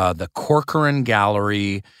through the Corcoran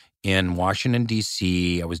Gallery in Washington,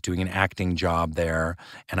 D.C. I was doing an acting job there,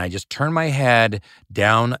 and I just turned my head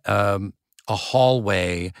down a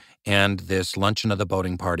hallway, and this Luncheon of the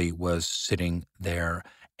Boating Party was sitting there,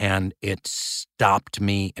 and it stopped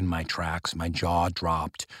me in my tracks. My jaw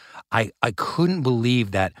dropped. I couldn't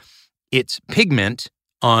believe that it's pigment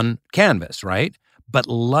on canvas, right? But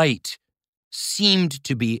light seemed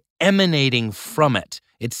to be emanating from it.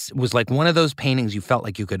 It was like one of those paintings you felt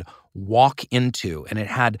like you could walk into, and it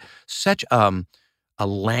had such a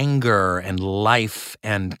languor and life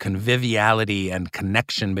and conviviality and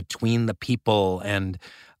connection between the people, and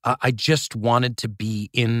I just wanted to be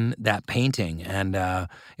in that painting, and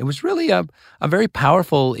it was really a very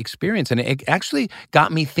powerful experience, and it actually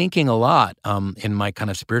got me thinking a lot in my kind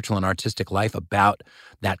of spiritual and artistic life about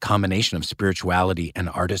that combination of spirituality and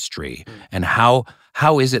artistry, and how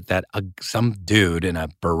is it that some dude in a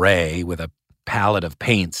beret with a palette of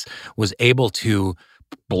paints was able to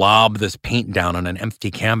blob this paint down on an empty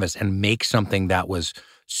canvas and make something that was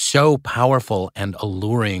so powerful and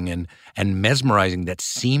alluring and mesmerizing that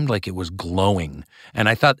seemed like it was glowing. And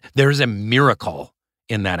I thought there's a miracle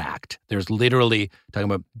in that act. There's literally, talking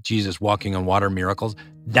about Jesus walking on water miracles,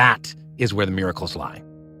 that is where the miracles lie.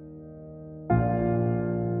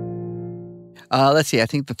 Let's see. I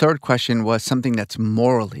think the third question was something that's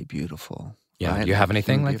morally beautiful. Yeah. Right? Do you have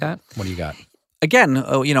anything like that? What do you got? Again,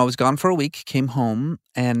 I was gone for a week, came home,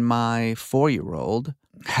 and my 4-year-old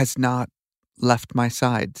has not left my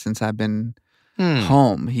side since I've been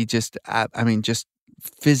home. He just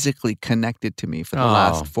physically connected to me for the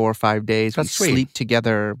last 4 or 5 days. That's we sweet. Sleep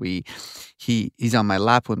together. He's on my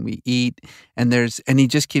lap when we eat, and he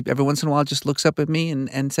just every once in a while just looks up at me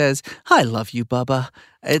and says, "I love you, Bubba."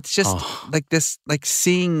 It's just like this, like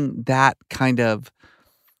seeing that kind of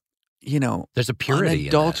there's a purity,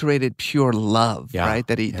 unadulterated, pure love, right?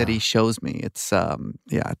 That he shows me. It's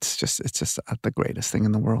it's just the greatest thing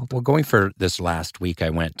in the world. Well, going for this last week, I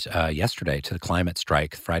went yesterday to the climate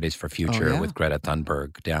strike, Fridays for Future, with Greta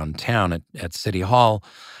Thunberg downtown at City Hall,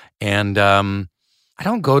 and I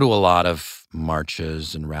don't go to a lot of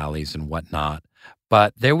marches and rallies and whatnot,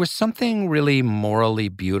 but there was something really morally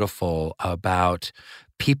beautiful about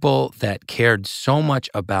people that cared so much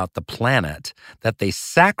about the planet that they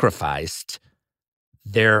sacrificed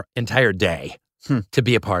their entire day to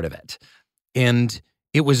be a part of it. And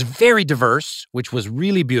it was very diverse, which was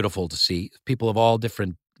really beautiful to see. People of all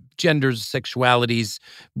different genders, sexualities,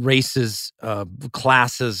 races,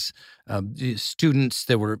 classes, students.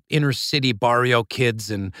 There were inner city barrio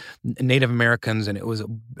kids and Native Americans, and it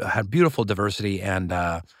had beautiful diversity. And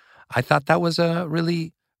I thought that was a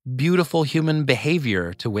really beautiful human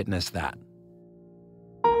behavior to witness that.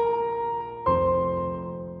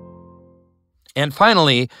 And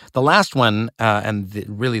finally, the last one, and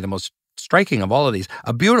really the most striking of all of these,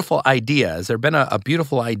 a beautiful idea. Has there been a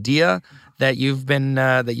beautiful idea that you've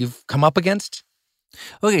come up against?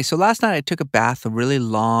 Okay, so last night I took a bath, a really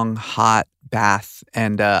long, hot bath,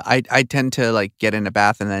 and I tend to get in a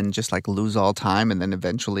bath and then just lose all time, and then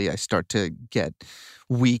eventually I start to get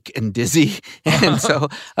weak and dizzy. And so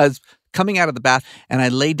I was coming out of the bath and I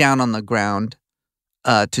lay down on the ground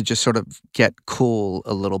to just sort of get cool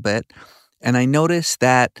a little bit. And I noticed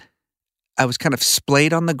that I was kind of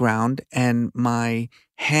splayed on the ground and my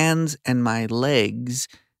hands and my legs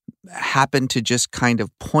happened to just kind of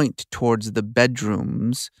point towards the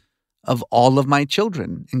bedrooms of all of my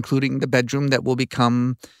children, including the bedroom that will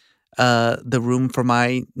become the room for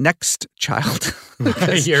my next child.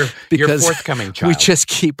 Your forthcoming child. We just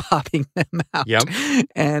keep popping them out. Yep.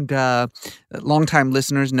 And longtime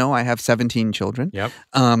listeners know I have 17 children. Yep.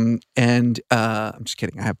 I'm just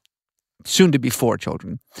kidding. I have soon to be 4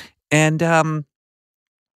 children. And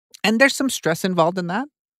there's some stress involved in that.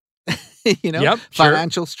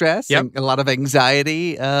 Financial stress and a lot of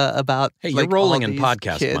anxiety about. Hey, you're rolling in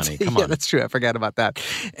podcast kids. money. Come on. Yeah, that's true. I forgot about that.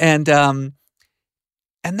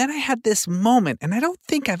 And then I had this moment, and I don't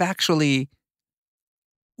think I've actually,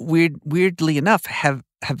 weirdly enough, have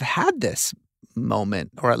had this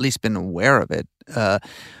moment, or at least been aware of it,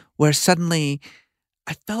 where suddenly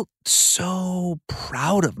I felt so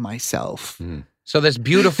proud of myself. So this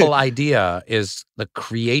beautiful idea is the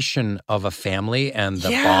creation of a family and the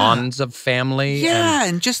bonds of family. Yeah,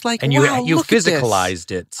 and just and wow, you look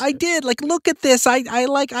physicalized at this. it. I did. Look at this.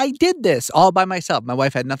 I did this all by myself. My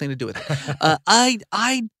wife had nothing to do with it.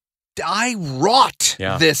 I wrought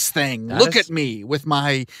this thing. Look at me with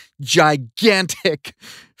my gigantic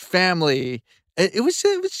family.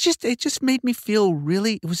 It just made me feel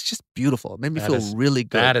really. It was just beautiful. It made me feel really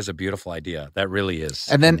good. That is a beautiful idea. That really is.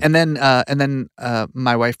 And then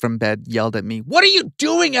my wife from bed yelled at me, "What are you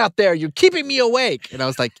doing out there? You're keeping me awake." And I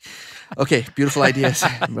was like, "Okay, beautiful ideas.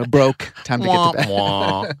 I'm broke. Time to get to bed."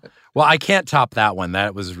 Well, I can't top that one.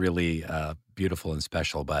 That was really beautiful and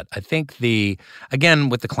special. But I think again,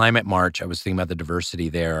 with the climate march, I was thinking about the diversity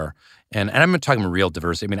there. And I'm not talking real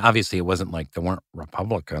diversity. I mean, obviously, it wasn't like there weren't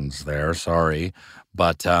Republicans there. Sorry.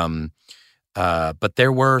 But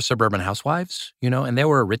there were suburban housewives, and there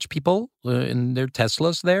were rich people in their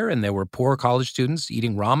Teslas there. And there were poor college students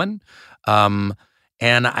eating ramen.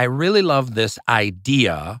 And I really love this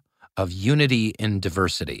idea of unity in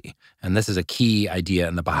diversity. And this is a key idea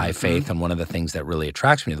in the Baha'i faith. And one of the things that really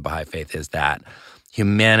attracts me to the Baha'i faith is that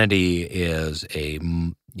humanity is a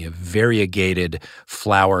variegated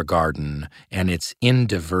flower garden, and it's in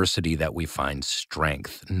diversity that we find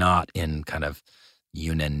strength, not in kind of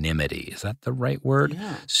unanimity. Is that the right word?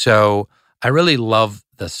 Yeah. So I really love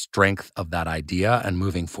the strength of that idea, and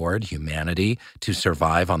moving forward, humanity, to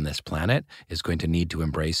survive on this planet, is going to need to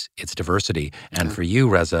embrace its diversity. And for you,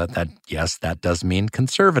 Reza, that does mean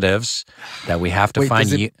conservatives, that we have to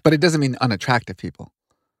find... But it doesn't mean unattractive people.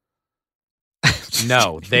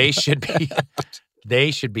 No, they should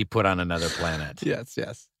be put on another planet. Yes.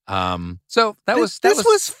 So this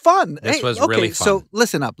was fun. This was really fun. So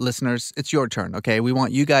listen up, listeners. It's your turn, okay? We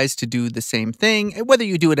want you guys to do the same thing. Whether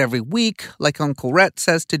you do it every week, like Uncle Rhett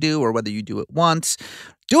says to do, or whether you do it once,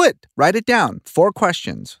 do it. Write it down. 4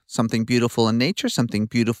 questions. Something beautiful in nature, something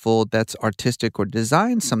beautiful that's artistic or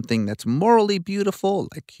design, something that's morally beautiful,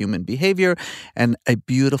 like human behavior, and a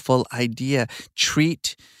beautiful idea.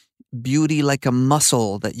 Treat beauty like a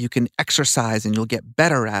muscle that you can exercise and you'll get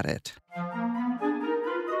better at it.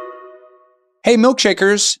 Hey,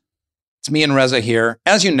 milkshakers. It's me and Reza here.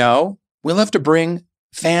 As you know, we love to bring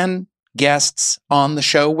fan guests on the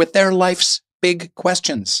show with their life's big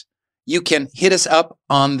questions. you can hit us up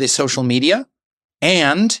on the social media,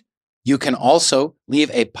 and you can also leave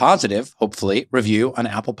a positive, hopefully, review on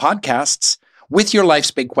Apple Podcasts with your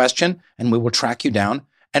life's big question, and we will track you down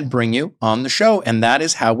and bring you on the show. And that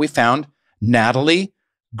is how we found Natalie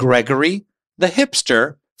Gregory, the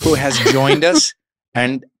hipster, who has joined us.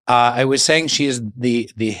 And I was saying she is the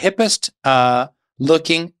hippest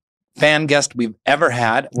looking fan guest we've ever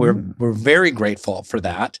had. We're very grateful for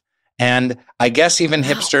that. And I guess even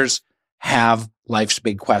hipsters have life's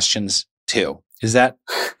big questions too.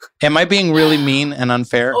 Am I being really mean and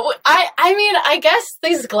unfair? I mean, I guess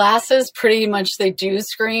these glasses pretty much, they do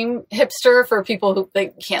scream hipster for people who they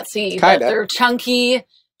can't see. But they're chunky,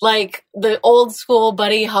 like the old school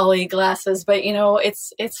Buddy Holly glasses. But,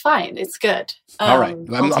 it's fine. It's good. All right.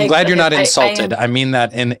 I'm glad you're not insulted. I mean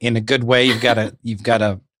that in a good way. You've got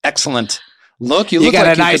a excellent look. You look got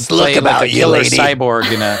like a nice you could look play about like a you, killer lady.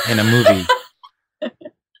 cyborg in a movie.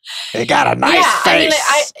 You got a nice face.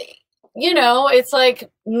 It's like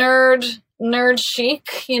nerd chic,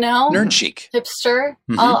 Nerd chic. hipster.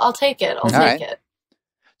 Mhm. I'll take it. I'll take it.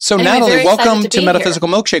 So Anyway, Natalie, very welcome excited to to be Metaphysical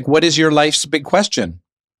Milkshake. What is your life's big question?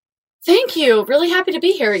 Thank you. Really happy to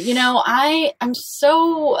be here. I'm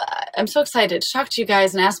so excited to talk to you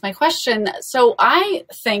guys and ask my question. So I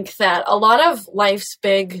think that a lot of life's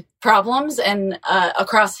big problems and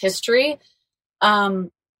across history, a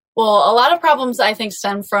lot of problems I think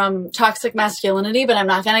stem from toxic masculinity, but I'm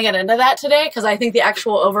not going to get into that today because I think the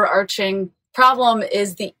actual overarching problem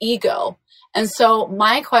is the ego. And so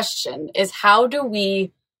my question is, how do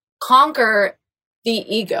we conquer the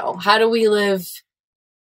ego? How do we live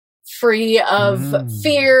free of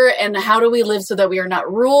fear, and how do we live so that we are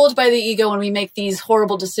not ruled by the ego when we make these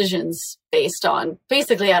horrible decisions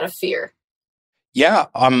basically out of fear? Yeah,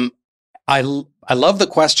 I love the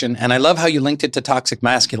question, and I love how you linked it to toxic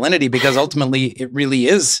masculinity, because ultimately it really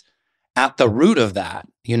is at the root of that,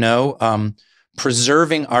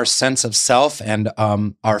 preserving our sense of self and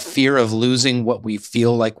our fear of losing what we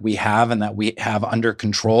feel like we have and that we have under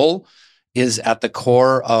control is at the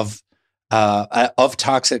core of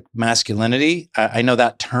toxic masculinity. I know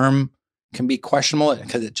that term can be questionable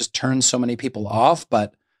because it just turns so many people off,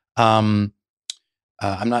 but I'm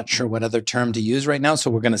not sure what other term to use right now, so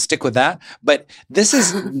we're going to stick with that. But this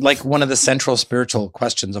is like one of the central spiritual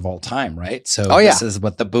questions of all time, right? So this is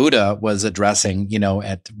what the Buddha was addressing,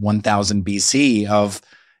 at 1000 BC of,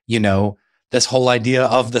 this whole idea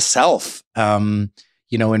of the self. In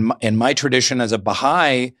my tradition as a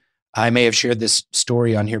Baha'i, I may have shared this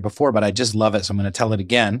story on here before, but I just love it, so I'm going to tell it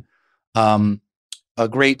again. A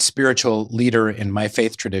great spiritual leader in my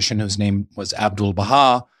faith tradition, whose name was Abdul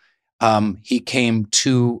Baha, he came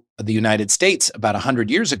to the United States about 100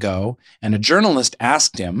 years ago, and a journalist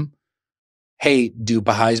asked him, "Hey, do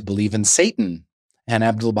Baha'is believe in Satan?" And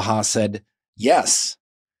Abdul Baha said, "Yes.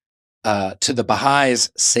 To the Baha'is,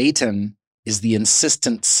 Satan is the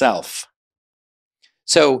insistent self."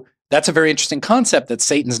 So that's a very interesting concept, that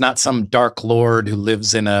Satan's not some dark lord who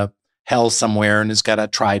lives in a hell somewhere and has got a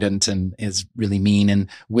trident and is really mean and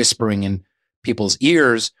whispering in people's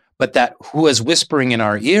ears, but that who is whispering in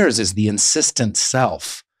our ears is the insistent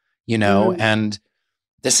self, and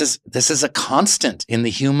this is a constant in the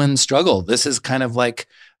human struggle. This is kind of like,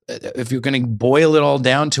 if you're going to boil it all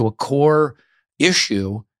down to a core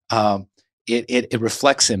issue, it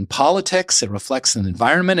reflects in politics, it reflects in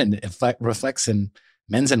environment, and it reflects in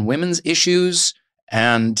men's and women's issues,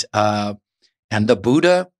 and the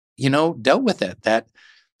Buddha, dealt with it. That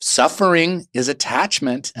suffering is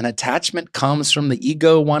attachment, and attachment comes from the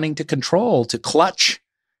ego wanting to control, to clutch,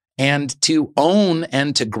 and to own,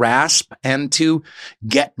 and to grasp, and to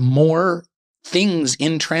get more things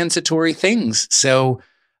in transitory things. So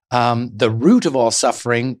the root of all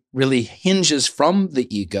suffering really hinges from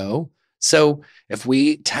the ego. So if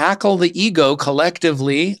we tackle the ego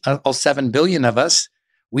collectively, all 7 billion of us,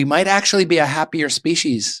 we might actually be a happier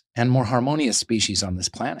species and more harmonious species on this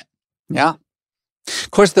planet. Yeah.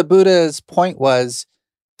 Of course, the Buddha's point was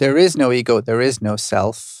there is no ego, there is no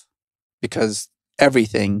self, because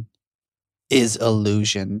everything is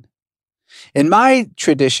illusion. In my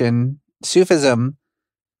tradition, Sufism,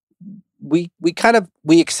 we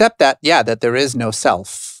accept that, that there is no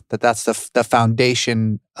self, that's the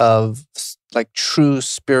foundation of like true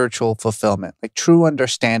spiritual fulfillment, like true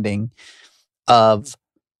understanding of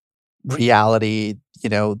reality,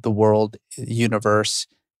 the world, universe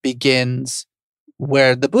begins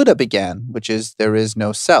where the Buddha began, which is there is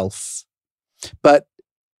no self. But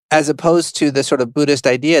as opposed to the sort of Buddhist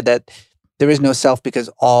idea that there is no self because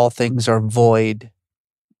all things are void,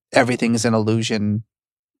 everything is an illusion,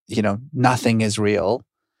 nothing is real.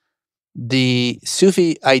 the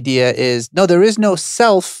Sufi idea is, no, there is no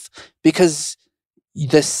self, because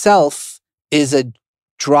the self is a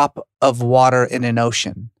drop of water in an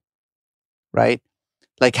ocean, right?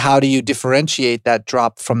 Like, how do you differentiate that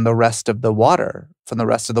drop from the rest of the water, in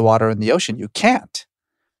the ocean? You can't.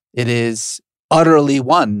 It is utterly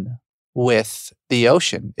one with the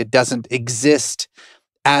ocean. It doesn't exist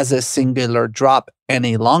as a singular drop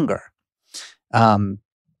any longer. And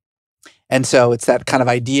so it's that kind of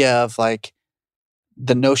idea of like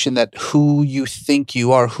the notion that who you think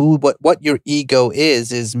you are, what your ego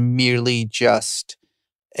is merely just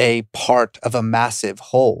a part of a massive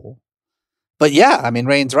whole. But yeah, I mean,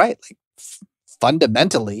 Rain's right. Like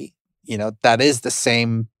fundamentally, that is the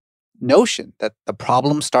same notion, that the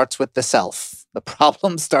problem starts with the self. The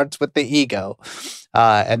problem starts with the ego.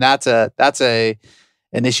 And that's an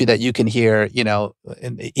issue that you can hear,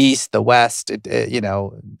 in the East, the West,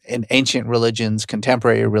 in ancient religions,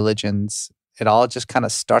 contemporary religions. It all just kind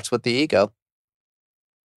of starts with the ego.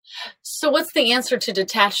 So what's the answer to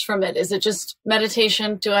detach from it? Is it just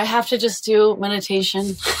meditation? Do I have to just do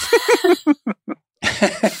meditation?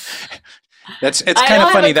 It's kind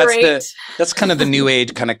of funny. That's kind of the new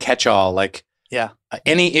age kind of catch-all. Like, yeah,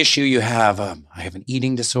 any issue you have, I have an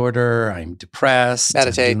eating disorder, I'm depressed,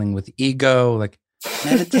 meditate. I'm dealing with ego, like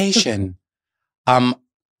meditation. I'm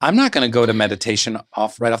not going to go to meditation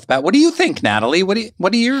right off the bat. What do you think, Natalie? What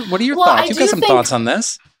are your thoughts? You've got some thoughts on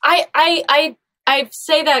this. I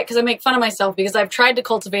say that because I make fun of myself, because I've tried to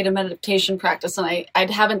cultivate a meditation practice and I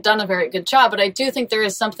haven't done a very good job. But I do think there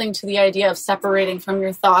is something to the idea of separating from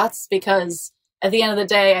your thoughts, because at the end of the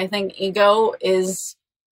day, I think ego is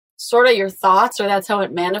sort of your thoughts, or that's how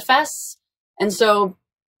it manifests. And so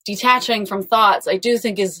detaching from thoughts, I do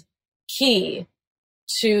think, is key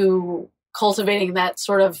to cultivating that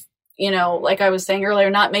sort of, like I was saying earlier,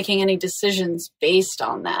 not making any decisions based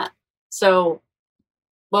on that. So,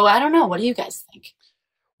 well, I don't know. What do you guys think?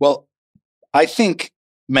 Well, I think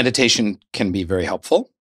meditation can be very helpful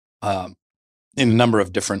in a number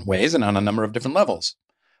of different ways and on a number of different levels.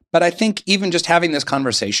 But I think even just having this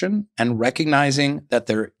conversation and recognizing that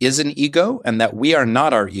there is an ego and that we are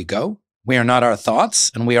not our ego, we are not our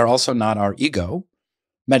thoughts, and we are also not our ego,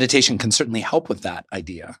 meditation can certainly help with that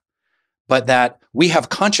idea. But that we have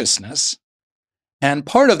consciousness, and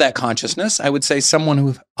part of that consciousness, I would say someone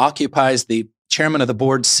who occupies the chairman of the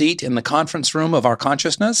board seat in the conference room of our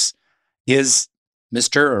consciousness is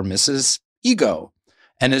Mr. or Mrs. Ego.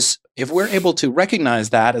 And if we're able to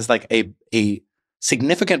recognize that as like a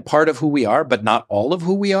significant part of who we are, but not all of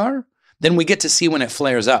who we are, then we get to see when it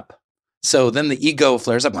flares up. So then the ego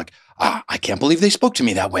flares up like, I can't believe they spoke to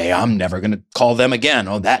me that way. I'm never going to call them again.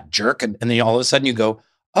 Oh, that jerk. And then all of a sudden you go,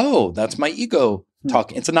 oh, that's my ego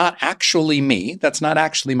talking. It's not actually me. That's not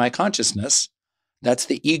actually my consciousness. That's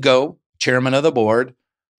the ego, chairman of the board,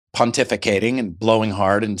 pontificating and blowing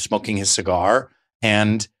hard and smoking his cigar.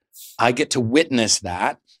 And I get to witness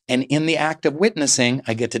that. And in the act of witnessing,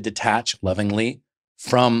 I get to detach lovingly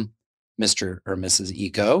from Mr. or Mrs.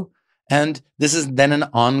 Ego. And this is then an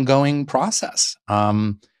ongoing process.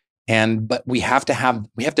 But we have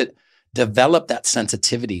to develop that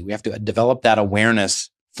sensitivity. We have to develop that awareness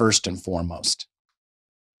first and foremost.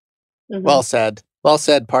 Mm-hmm. Well said. Well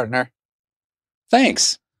said, partner.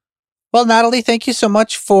 Thanks. Well, Natalie, thank you so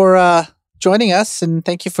much for joining us, and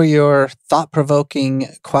thank you for your thought-provoking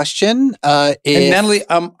question. And Natalie,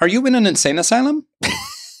 are you in an insane asylum?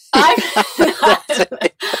 I'm not.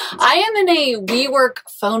 I am in a WeWork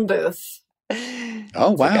phone booth.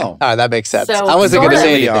 Oh, wow. Okay. All right, that makes sense. So I wasn't going to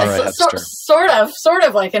say anything. Sort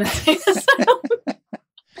of like an insane asylum.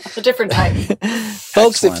 A different type.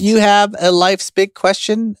 Folks, if you have a life's big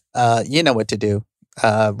question, you know what to do.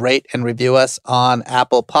 Rate and review us on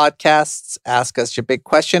Apple Podcasts. Ask us your big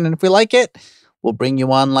question. And if we like it, we'll bring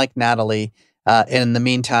you on like Natalie. In the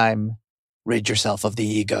meantime, rid yourself of the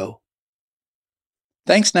ego.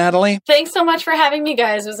 Thanks, Natalie. Thanks so much for having me,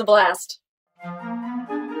 guys. It was a blast.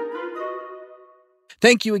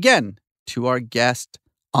 Thank you again to our guest,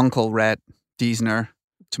 Uncle Rhett Diessner.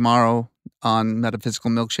 Tomorrow on Metaphysical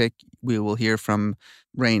Milkshake, we will hear from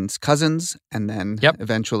Rain's cousins, and then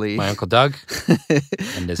eventually my Uncle Doug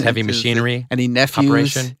and his heavy machinery. Any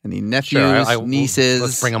nephews, nieces.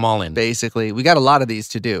 Let's bring them all in. Basically, we got a lot of these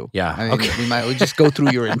to do. Yeah. I mean, we'll just go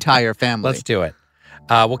through your entire family. Let's do it.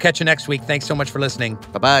 We'll catch you next week. Thanks so much for listening.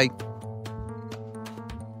 Bye-bye.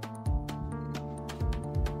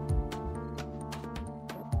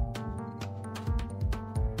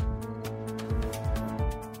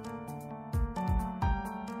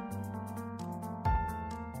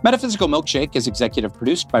 Metaphysical Milkshake is executive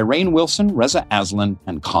produced by Rainn Wilson, Reza Aslan,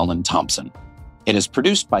 and Colin Thompson. It is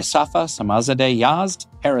produced by Safa Samazadeh Yazd,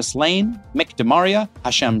 Harris Lane, Mick DeMaria,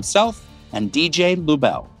 Hashem Self, and DJ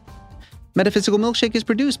Lubel. Metaphysical Milkshake is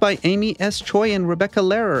produced by Amy S. Choi and Rebecca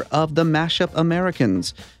Lehrer of the Mashup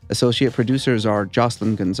Americans. Associate producers are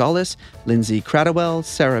Jocelyn Gonzalez, Lindsay Cradwell,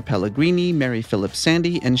 Sarah Pellegrini, Mary Phillips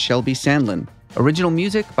Sandy, and Shelby Sandlin. Original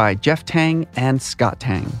music by Jeff Tang and Scott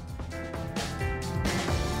Tang.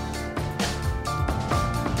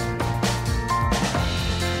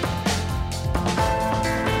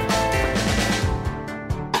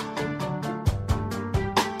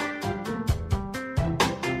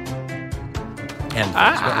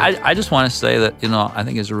 I just want to say that, I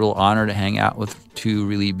think it's a real honor to hang out with two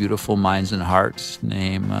really beautiful minds and hearts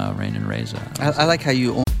named Rain and Reza. I like how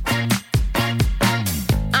you...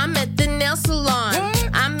 I'm at the nail salon.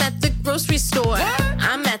 I'm at the grocery store.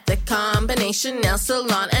 I'm at the combination nail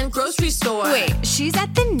salon and grocery store. Wait, she's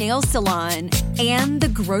at the nail salon and the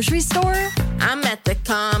grocery store? I'm at the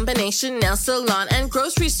combination nail salon and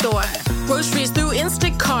grocery store. Groceries through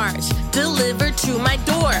Instacart, delivered to my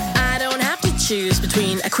door. I don't have to choose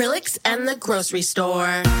between acrylics and the grocery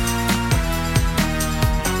store.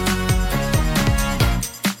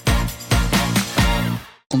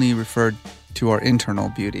 Only referred to our internal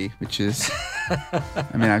beauty, which is...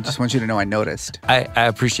 I just want you to know I noticed. I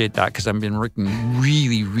appreciate that because I've been working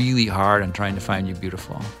really, really hard on trying to find you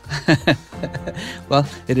beautiful. Well,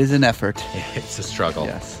 it is an effort. It's a struggle.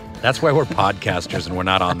 Yes. That's why we're podcasters and we're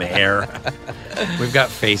not on the air. We've got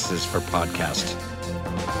faces for podcast.